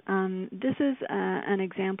presses. This is an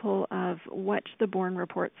example of what the born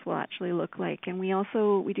reports will actually look like, and we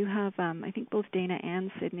do have I think both Dana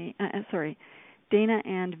and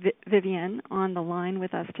Vivian on the line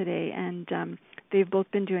with us today, and they've both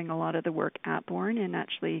been doing a lot of the work at Born and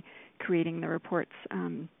actually creating the reports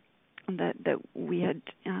that we had,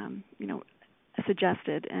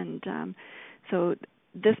 suggested. And so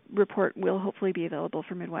this report will hopefully be available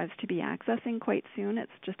for midwives to be accessing quite soon.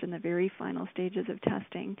 It's just in the very final stages of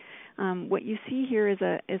testing. What you see here is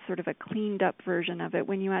sort of a cleaned up version of it.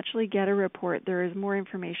 When you actually get a report, there is more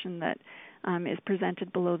information that is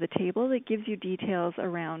presented below the table that gives you details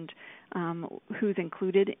around who's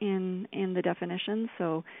included in the definition.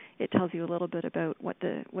 So it tells you a little bit about what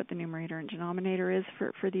the numerator and denominator is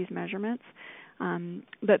for these measurements.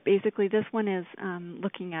 But basically, this one is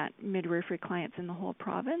looking at midwifery clients in the whole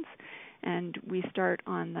province, and we start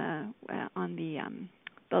on the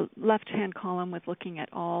left-hand column with looking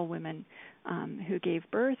at all women who gave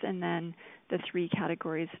birth, and then the three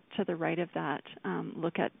categories to the right of that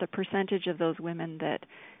look at the percentage of those women that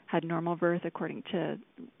had normal birth according to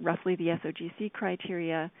roughly the SOGC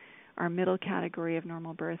criteria, our middle category of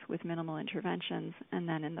normal birth with minimal interventions, and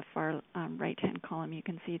then in the far right-hand column you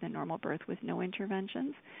can see the normal birth with no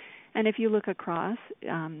interventions. And if you look across, you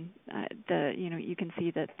can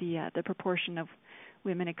see that the proportion of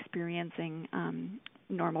women experiencing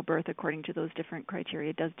normal birth according to those different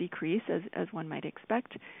criteria does decrease, as one might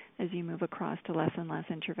expect, as you move across to less and less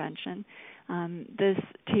intervention. This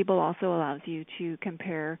table also allows you to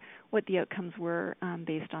compare what the outcomes were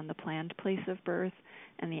based on the planned place of birth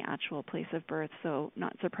and the actual place of birth. So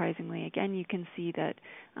not surprisingly, again, you can see that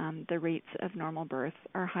the rates of normal birth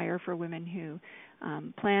are higher for women who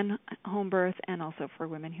plan home birth and also for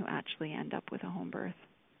women who actually end up with a home birth.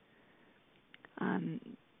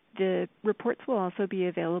 The reports will also be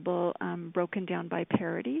available broken down by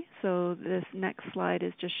parity. So this next slide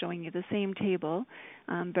is just showing you the same table,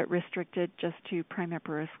 but restricted just to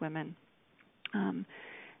primiparous women.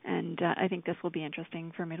 And I think this will be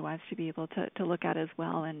interesting for midwives to be able to look at as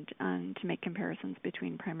well and to make comparisons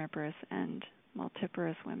between primiparous and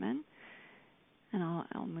multiparous women. And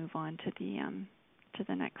I'll move on to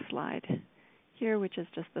the next slide here, which is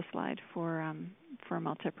just the slide for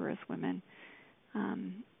multiparous women.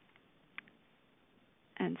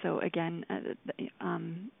 And so again,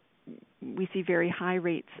 we see very high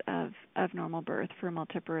rates of normal birth for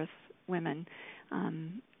multiparous women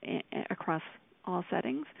across all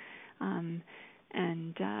settings, and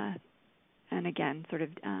again, sort of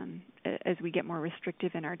as we get more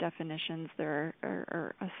restrictive in our definitions, there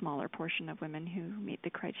are a smaller portion of women who meet the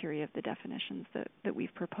criteria of the definitions that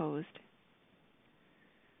we've proposed.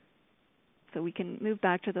 So we can move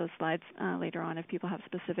back to those slides later on if people have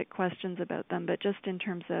specific questions about them. But just in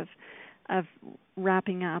terms of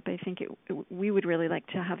wrapping up, I think we would really like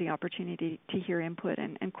to have the opportunity to hear input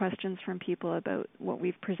and questions from people about what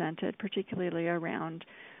we've presented, particularly around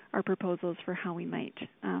our proposals for how we might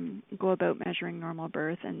go about measuring normal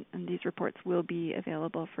birth. And these reports will be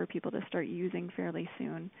available for people to start using fairly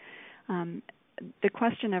soon. The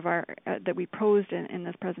question that we posed in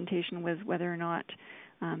this presentation was whether or not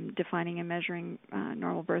defining and measuring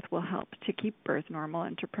normal birth will help to keep birth normal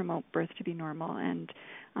and to promote birth to be normal. And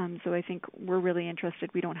so I think we're really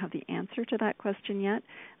interested. We don't have the answer to that question yet,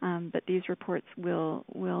 but these reports will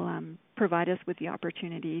provide us with the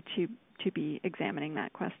opportunity to be examining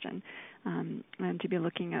that question and to be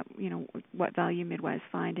looking at what value midwives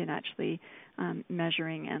find in actually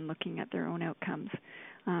measuring and looking at their own outcomes.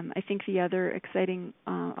 I think the other exciting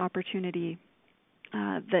opportunity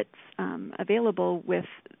that's available with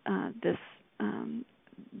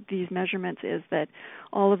these measurements is that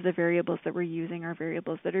all of the variables that we're using are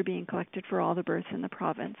variables that are being collected for all the births in the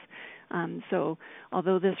province. So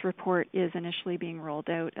although this report is initially being rolled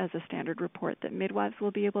out as a standard report that midwives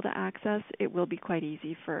will be able to access, it will be quite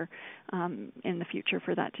easy for in the future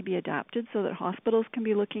for that to be adapted so that hospitals can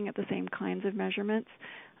be looking at the same kinds of measurements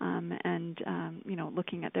and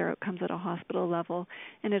looking at their outcomes at a hospital level.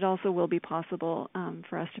 And it also will be possible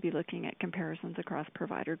for us to be looking at comparisons across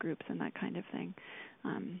provider groups and that kind of thing.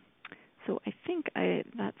 So I think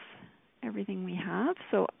that's everything we have.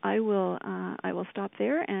 So I will stop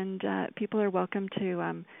there, and people are welcome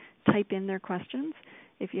to type in their questions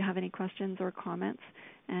if you have any questions or comments.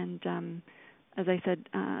 And as I said,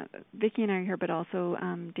 Vicki and I are here, but also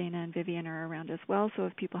Dana and Vivian are around as well. So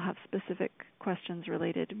if people have specific questions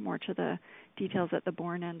related more to the details at the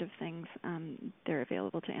born end of things, they're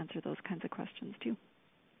available to answer those kinds of questions too.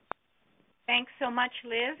 Thanks so much,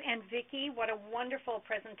 Liz and Vicki. What a wonderful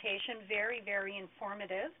presentation. Very, very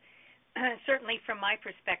informative. Certainly from my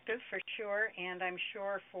perspective, for sure, and I'm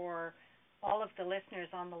sure for all of the listeners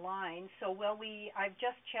on the line. So, I've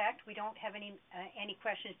just checked. We don't have any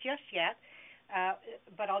questions just yet,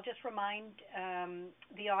 but I'll just remind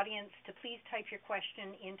the audience to please type your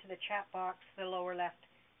question into the chat box, the lower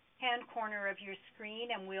left-hand corner of your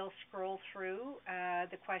screen, and we'll scroll through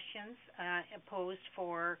the questions posed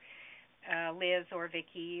for Liz or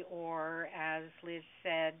Vicki, or as Liz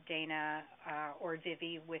said, Dana or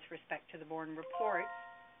Vivi with respect to the Born report.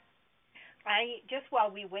 Just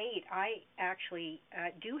while we wait, I actually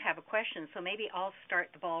do have a question, so maybe I'll start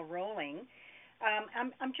the ball rolling.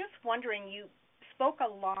 I'm just wondering, you spoke a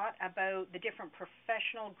lot about the different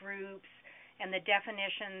professional groups and the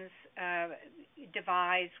definitions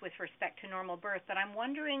devised with respect to normal birth, but I'm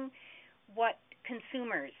wondering what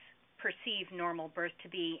consumers perceive normal birth to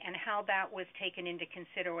be and how that was taken into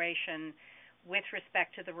consideration with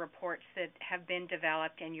respect to the reports that have been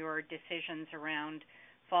developed and your decisions around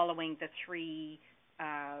following the three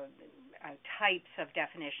types of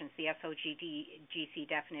definitions, the SOGC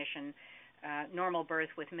definition, normal birth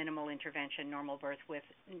with minimal intervention, normal birth with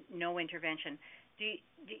no intervention. Do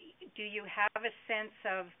you have a sense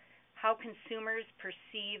of how consumers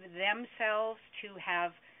perceive themselves to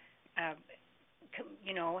have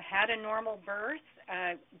had a normal birth,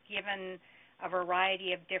 given a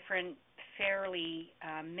variety of different fairly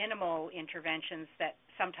minimal interventions that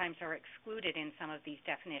sometimes are excluded in some of these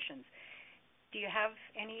definitions. Do you have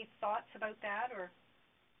any thoughts about that, or?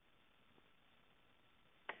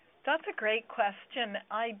 That's a great question.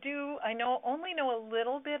 I only know a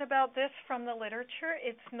little bit about this from the literature.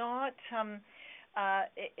 It's not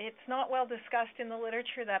well discussed in the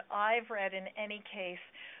literature that I've read in any case.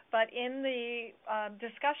 But in the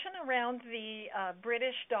discussion around the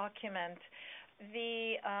British document,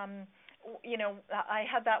 I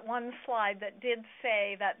had that one slide that did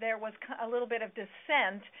say that there was a little bit of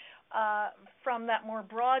dissent from that more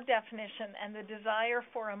broad definition and the desire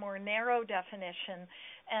for a more narrow definition.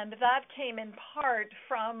 And that came in part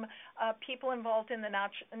from people involved in the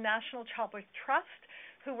National Childbirth Trust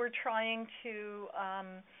who were trying to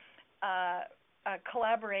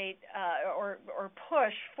collaborate or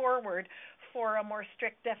push forward for a more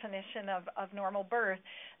strict definition of normal birth.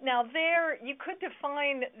 Now, there you could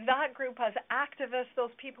define that group as activists,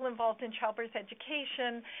 those people involved in childbirth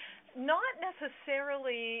education, not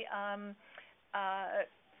necessarily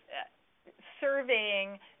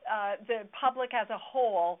surveying the public as a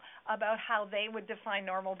whole about how they would define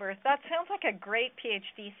normal birth. That sounds like a great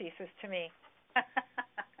PhD thesis to me.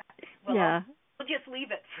 Well, yeah. We'll just leave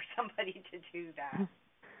it for somebody to do that.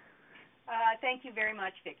 Thank you very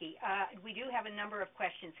much, Vicki. We do have a number of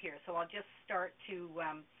questions here, so I'll just start to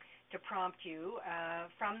prompt you.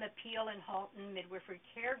 From the Peel and Halton Midwifery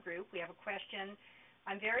Care Group, we have a question.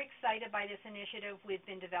 I'm very excited by this initiative. We've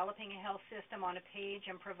been developing a health system on a page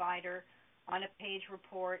and provider on a page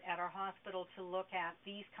report at our hospital to look at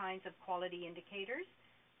these kinds of quality indicators.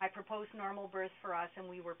 I proposed normal birth for us, and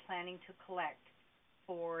we were planning to collect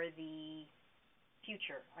for the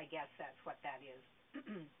future. I guess that's what that is.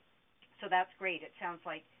 So that's great. It sounds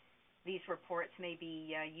like these reports may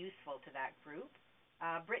be useful to that group.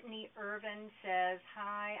 Brittany Irvin says,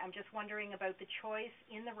 hi, I'm just wondering about the choice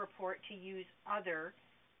in the report to use other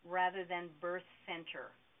rather than birth center.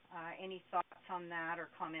 Any thoughts on that or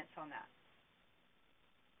comments on that?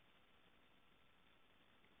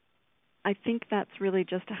 I think that's really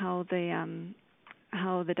just how the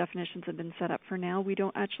definitions have been set up for now. We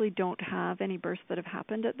don't have any births that have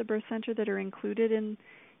happened at the birth center that are included in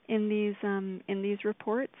these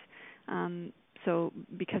reports. So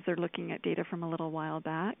because they're looking at data from a little while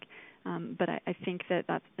back, but I think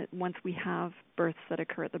that's once we have births that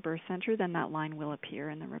occur at the birth center, then that line will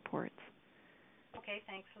appear in the reports. Okay,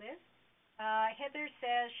 thanks, Liz. Heather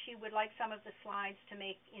says she would like some of the slides to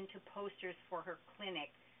make into posters for her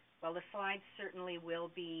clinic. Well, the slides certainly will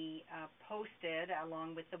be posted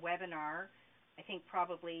along with the webinar. I think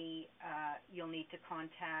probably you'll need to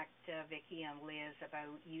contact Vicki and Liz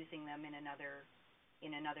about using them in another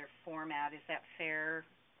format. Is that fair,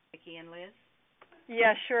 Vicki and Liz?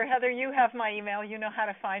 Yeah, sure. Heather, you have my email. You know how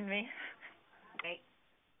to find me. Okay.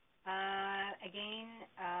 Again,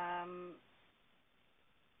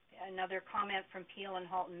 another comment from Peel and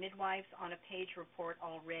Halton Midwives on a page report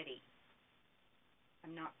already.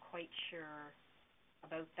 I'm not quite sure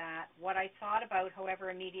about that. What I thought about, however,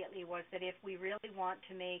 immediately was that if we really want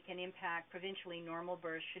to make an impact, provincially normal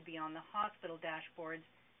births should be on the hospital dashboards,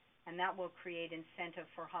 and that will create incentive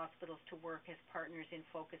for hospitals to work as partners in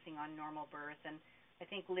focusing on normal birth. And I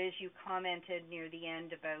think, Liz, you commented near the end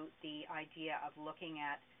about the idea of looking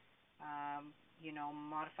at,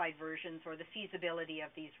 modified versions or the feasibility of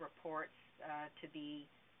these reports to be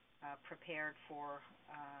prepared for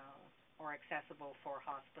or accessible for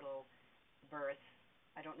hospital births.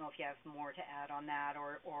 I don't know if you have more to add on that,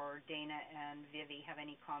 or Dana and Vivi have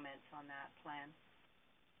any comments on that plan.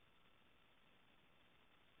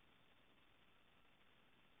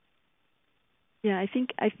 Yeah, I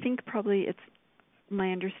think probably it's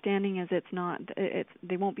my understanding is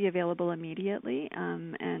they won't be available immediately,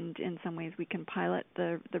 and in some ways we can pilot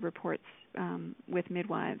the reports with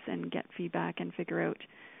midwives and get feedback and figure out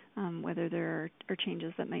whether there are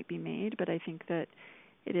changes that might be made. But I think that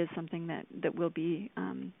it is something that will be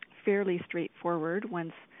fairly straightforward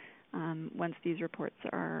once these reports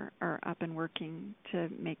are up and working to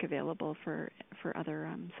make available for other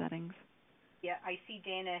settings. Yeah, I see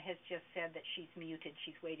Dana has just said that she's muted.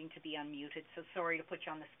 She's waiting to be unmuted. So sorry to put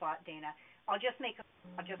you on the spot, Dana. I'll just make a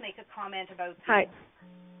comment about the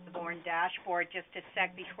Born dashboard just a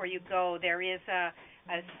sec before you go. There is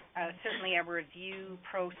certainly a review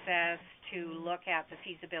process to look at the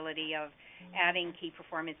feasibility of adding key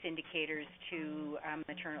performance indicators to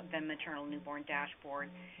the maternal newborn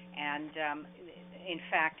dashboard. And in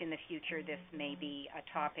fact, in the future, this may be a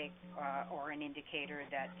topic or an indicator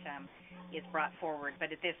that is brought forward.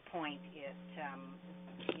 But at this point, it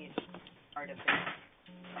is part of this.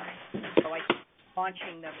 So I think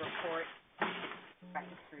launching the report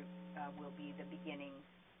will be the beginning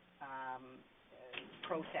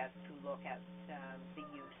process to look at the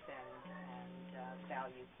use and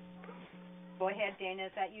value. Go ahead, Dana,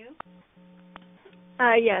 is that you?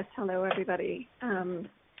 Yes, hello everybody.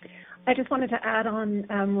 I just wanted to add on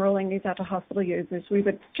rolling these out to hospital users. We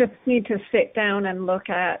would just need to sit down and look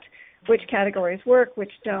at which categories work,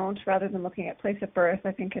 which don't, rather than looking at place of birth.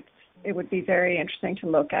 I think it would be very interesting to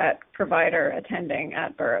look at provider attending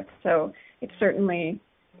at birth. So it certainly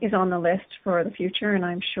is on the list for the future, and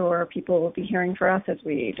I'm sure people will be hearing for us as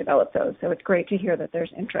we develop those. So it's great to hear that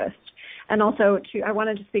there's interest. And also, I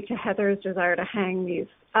wanted to speak to Heather's desire to hang these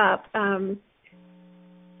up.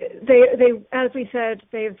 They, as we said,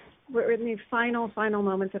 we're in the final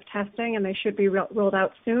moments of testing, and they should be rolled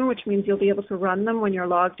out soon, which means you'll be able to run them when you're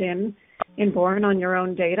logged in Born on your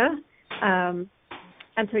own data.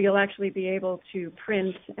 And so you'll actually be able to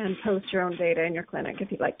print and post your own data in your clinic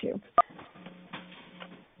if you'd like to.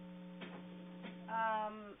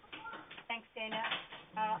 Thanks, Dana.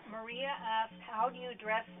 Maria asked, how do you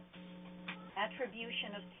address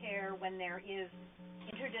attribution of care when there is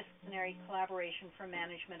interdisciplinary collaboration for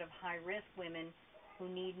management of high-risk women who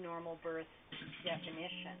need normal birth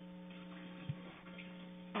definition?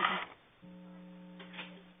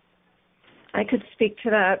 I could speak to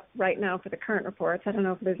that right now for the current reports. I don't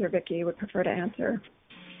know if Liz or Vicki would prefer to answer.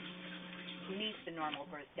 Who needs the normal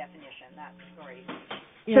birth definition? That's sorry.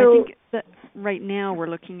 Yeah, so, I think that right now we're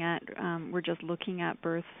looking at we're just looking at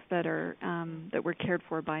births that are that were cared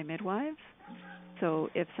for by midwives. So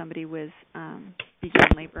if somebody was began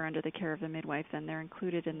labor under the care of the midwife, then they're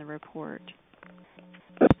included in the report.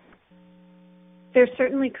 There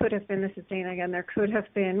certainly could have been, this is Dana again, there could have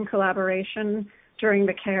been collaboration during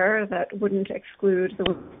the care that wouldn't exclude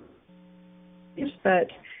the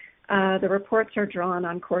but the reports are drawn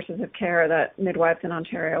on courses of care that midwives in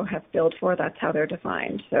Ontario have billed for. That's how they're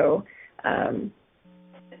defined. So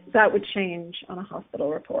that would change on a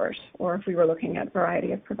hospital report, or if we were looking at a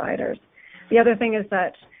variety of providers. The other thing is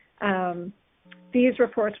that these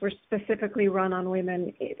reports were specifically run on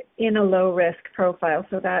women in a low-risk profile,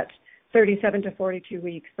 so that 37 to 42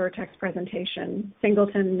 weeks vertex presentation,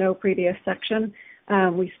 singleton, no previous section.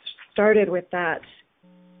 We started with that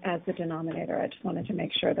as the denominator. I just wanted to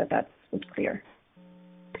make sure that that was clear.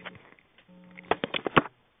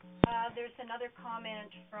 There's another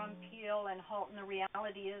comment from Peel and Halton. The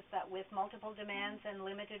reality is that with multiple demands and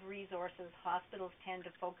limited resources, hospitals tend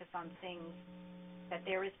to focus on things that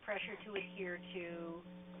there is pressure to adhere to,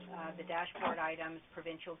 the dashboard items,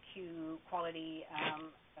 provincial Q,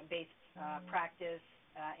 quality-based practice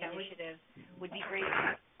initiatives. Would be great to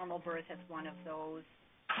have normal birth as one of those.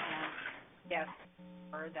 Yes,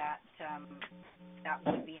 or that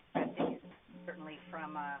would be interesting. Certainly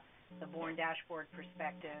from the Born dashboard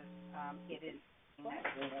perspective, it is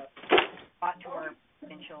brought to our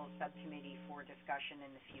provincial subcommittee for discussion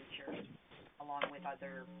in the future, along with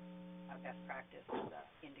other best practice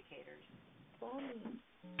indicators.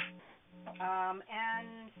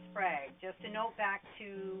 And Sprague, just a note back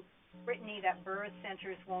to Brittany that birth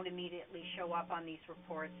centers won't immediately show up on these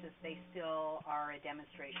reports as they still are a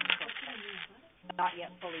demonstration system, not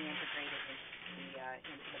yet fully integrated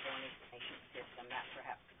into the Born information system. That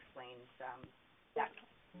perhaps explains that.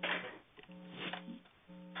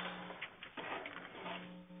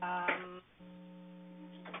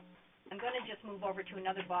 I'm going to just move over to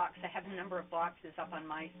another box. I have a number of boxes up on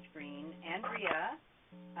my screen. Andrea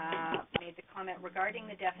made the comment regarding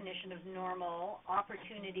the definition of normal,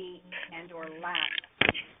 opportunity and or lack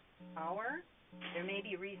of power. There may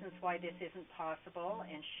be reasons why this isn't possible,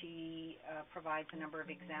 and she provides a number of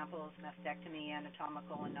examples: mastectomy,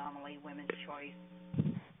 anatomical anomaly, women's choice.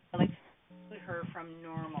 I'll exclude her from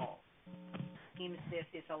normal. Seems this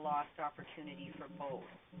is a lost opportunity for both.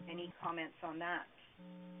 Any comments on that?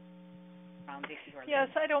 Yes,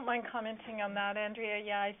 I don't mind commenting on that, Andrea.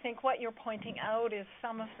 Yeah, I think what you're pointing out is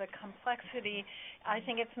some of the complexity. I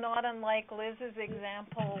think it's not unlike Liz's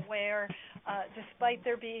example where despite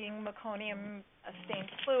there being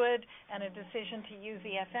meconium-stained fluid and a decision to use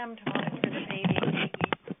EFM to monitor the baby,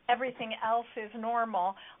 everything else is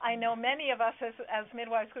normal. I know many of us as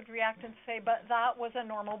midwives would react and say, but that was a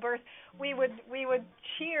normal birth. We would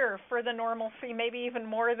cheer for the normalcy, maybe even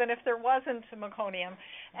more than if there wasn't meconium,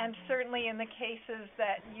 and certainly in the cases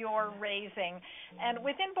that you're raising. And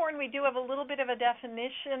within Born, we do have a little bit of a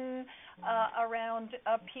definition around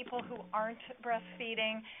people who aren't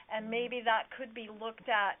breastfeeding, and maybe that could be looked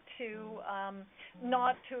at to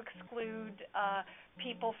not to exclude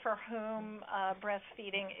people for whom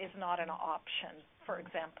breastfeeding is not an option. for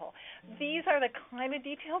example. These are the kind of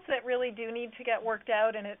details that really do need to get worked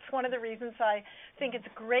out, and it's one of the reasons I think it's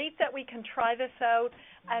great that we can try this out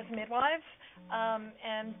as midwives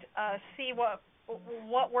and see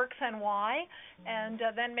what works and why, and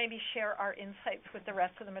then maybe share our insights with the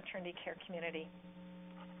rest of the maternity care community.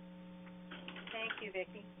 Thank you,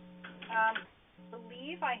 Vicki. I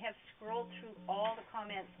believe I have scrolled through all the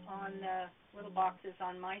comments on the little boxes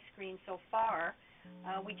on my screen so far.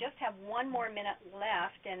 We just have one more minute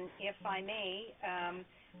left, and if I may,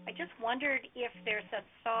 I just wondered if there's a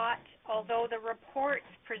thought, although the reports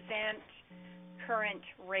present current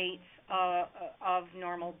rates of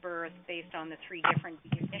normal birth based on the three different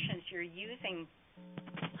definitions you're using,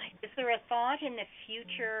 is there a thought in the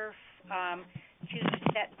future to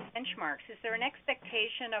set benchmarks? Is there an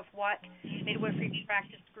expectation of what midwifery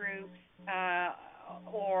practice groups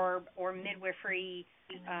or midwifery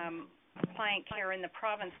client care in the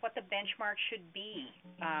province, what the benchmark should be?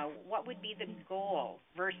 What would be the goal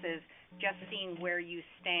versus just seeing where you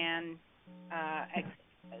stand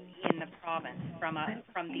in the province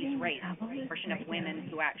from these rates, the proportion of women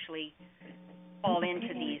who actually fall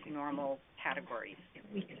into these normal categories?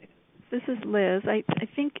 This is Liz. I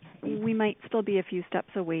think we might still be a few steps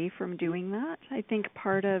away from doing that. I think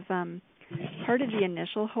part of the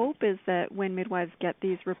initial hope is that when midwives get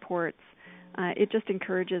these reports, it just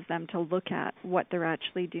encourages them to look at what they're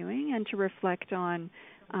actually doing and to reflect on,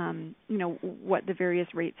 what the various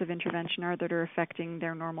rates of intervention are that are affecting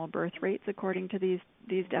their normal birth rates according to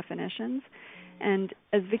these definitions. And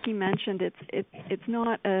as Vicki mentioned, it's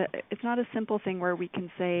not a simple thing where we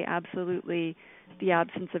can say absolutely the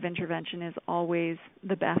absence of intervention is always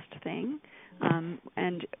the best thing.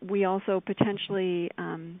 And we also potentially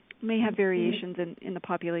may have variations in the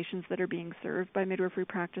populations that are being served by midwifery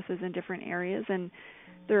practices in different areas, and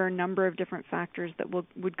there are a number of different factors that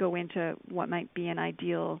would go into what might be an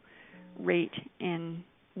ideal rate in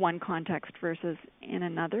one context versus in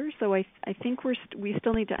another. So I think we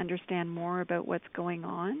still need to understand more about what's going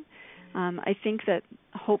on. I think that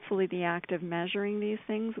hopefully the act of measuring these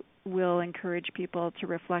things will encourage people to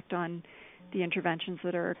reflect on the interventions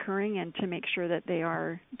that are occurring and to make sure that they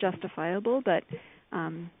are justifiable. But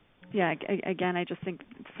again, I just think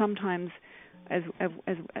sometimes, as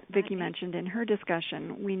Vicki mentioned in her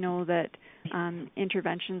discussion, we know that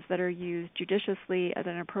interventions that are used judiciously at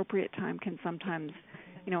an appropriate time can sometimes,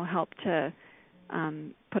 help to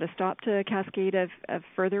put a stop to a cascade of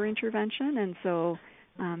further intervention. And so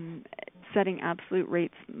setting absolute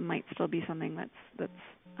rates might still be something that's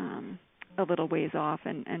a little ways off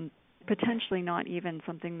and potentially not even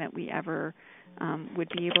something that we ever would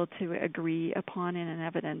be able to agree upon in an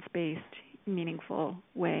evidence-based, meaningful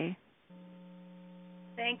way.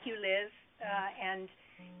 Thank you, Liz. And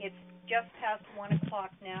it's just past 1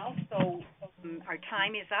 o'clock now, so our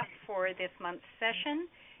time is up for this month's session.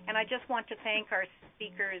 And I just want to thank our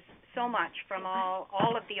speakers so much from all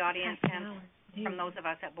of the audience and from those of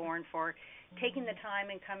us at Bourne for taking the time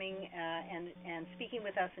and coming and speaking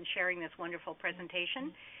with us and sharing this wonderful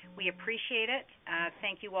presentation. We appreciate it.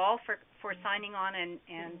 Thank you all for signing on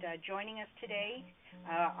and joining us today.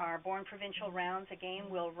 Our Bourne Provincial Rounds, again,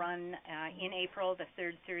 will run in April, the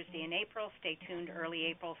third Thursday in April. Stay tuned early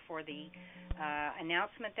April for the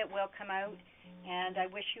announcement that will come out. And I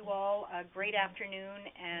wish you all a great afternoon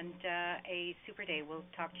and a super day. We'll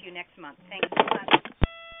talk to you next month. Thanks so much.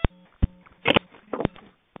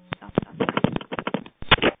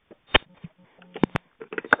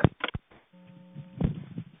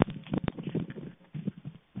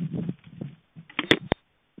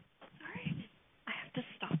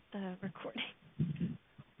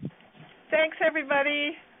 Thanks,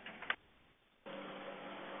 everybody.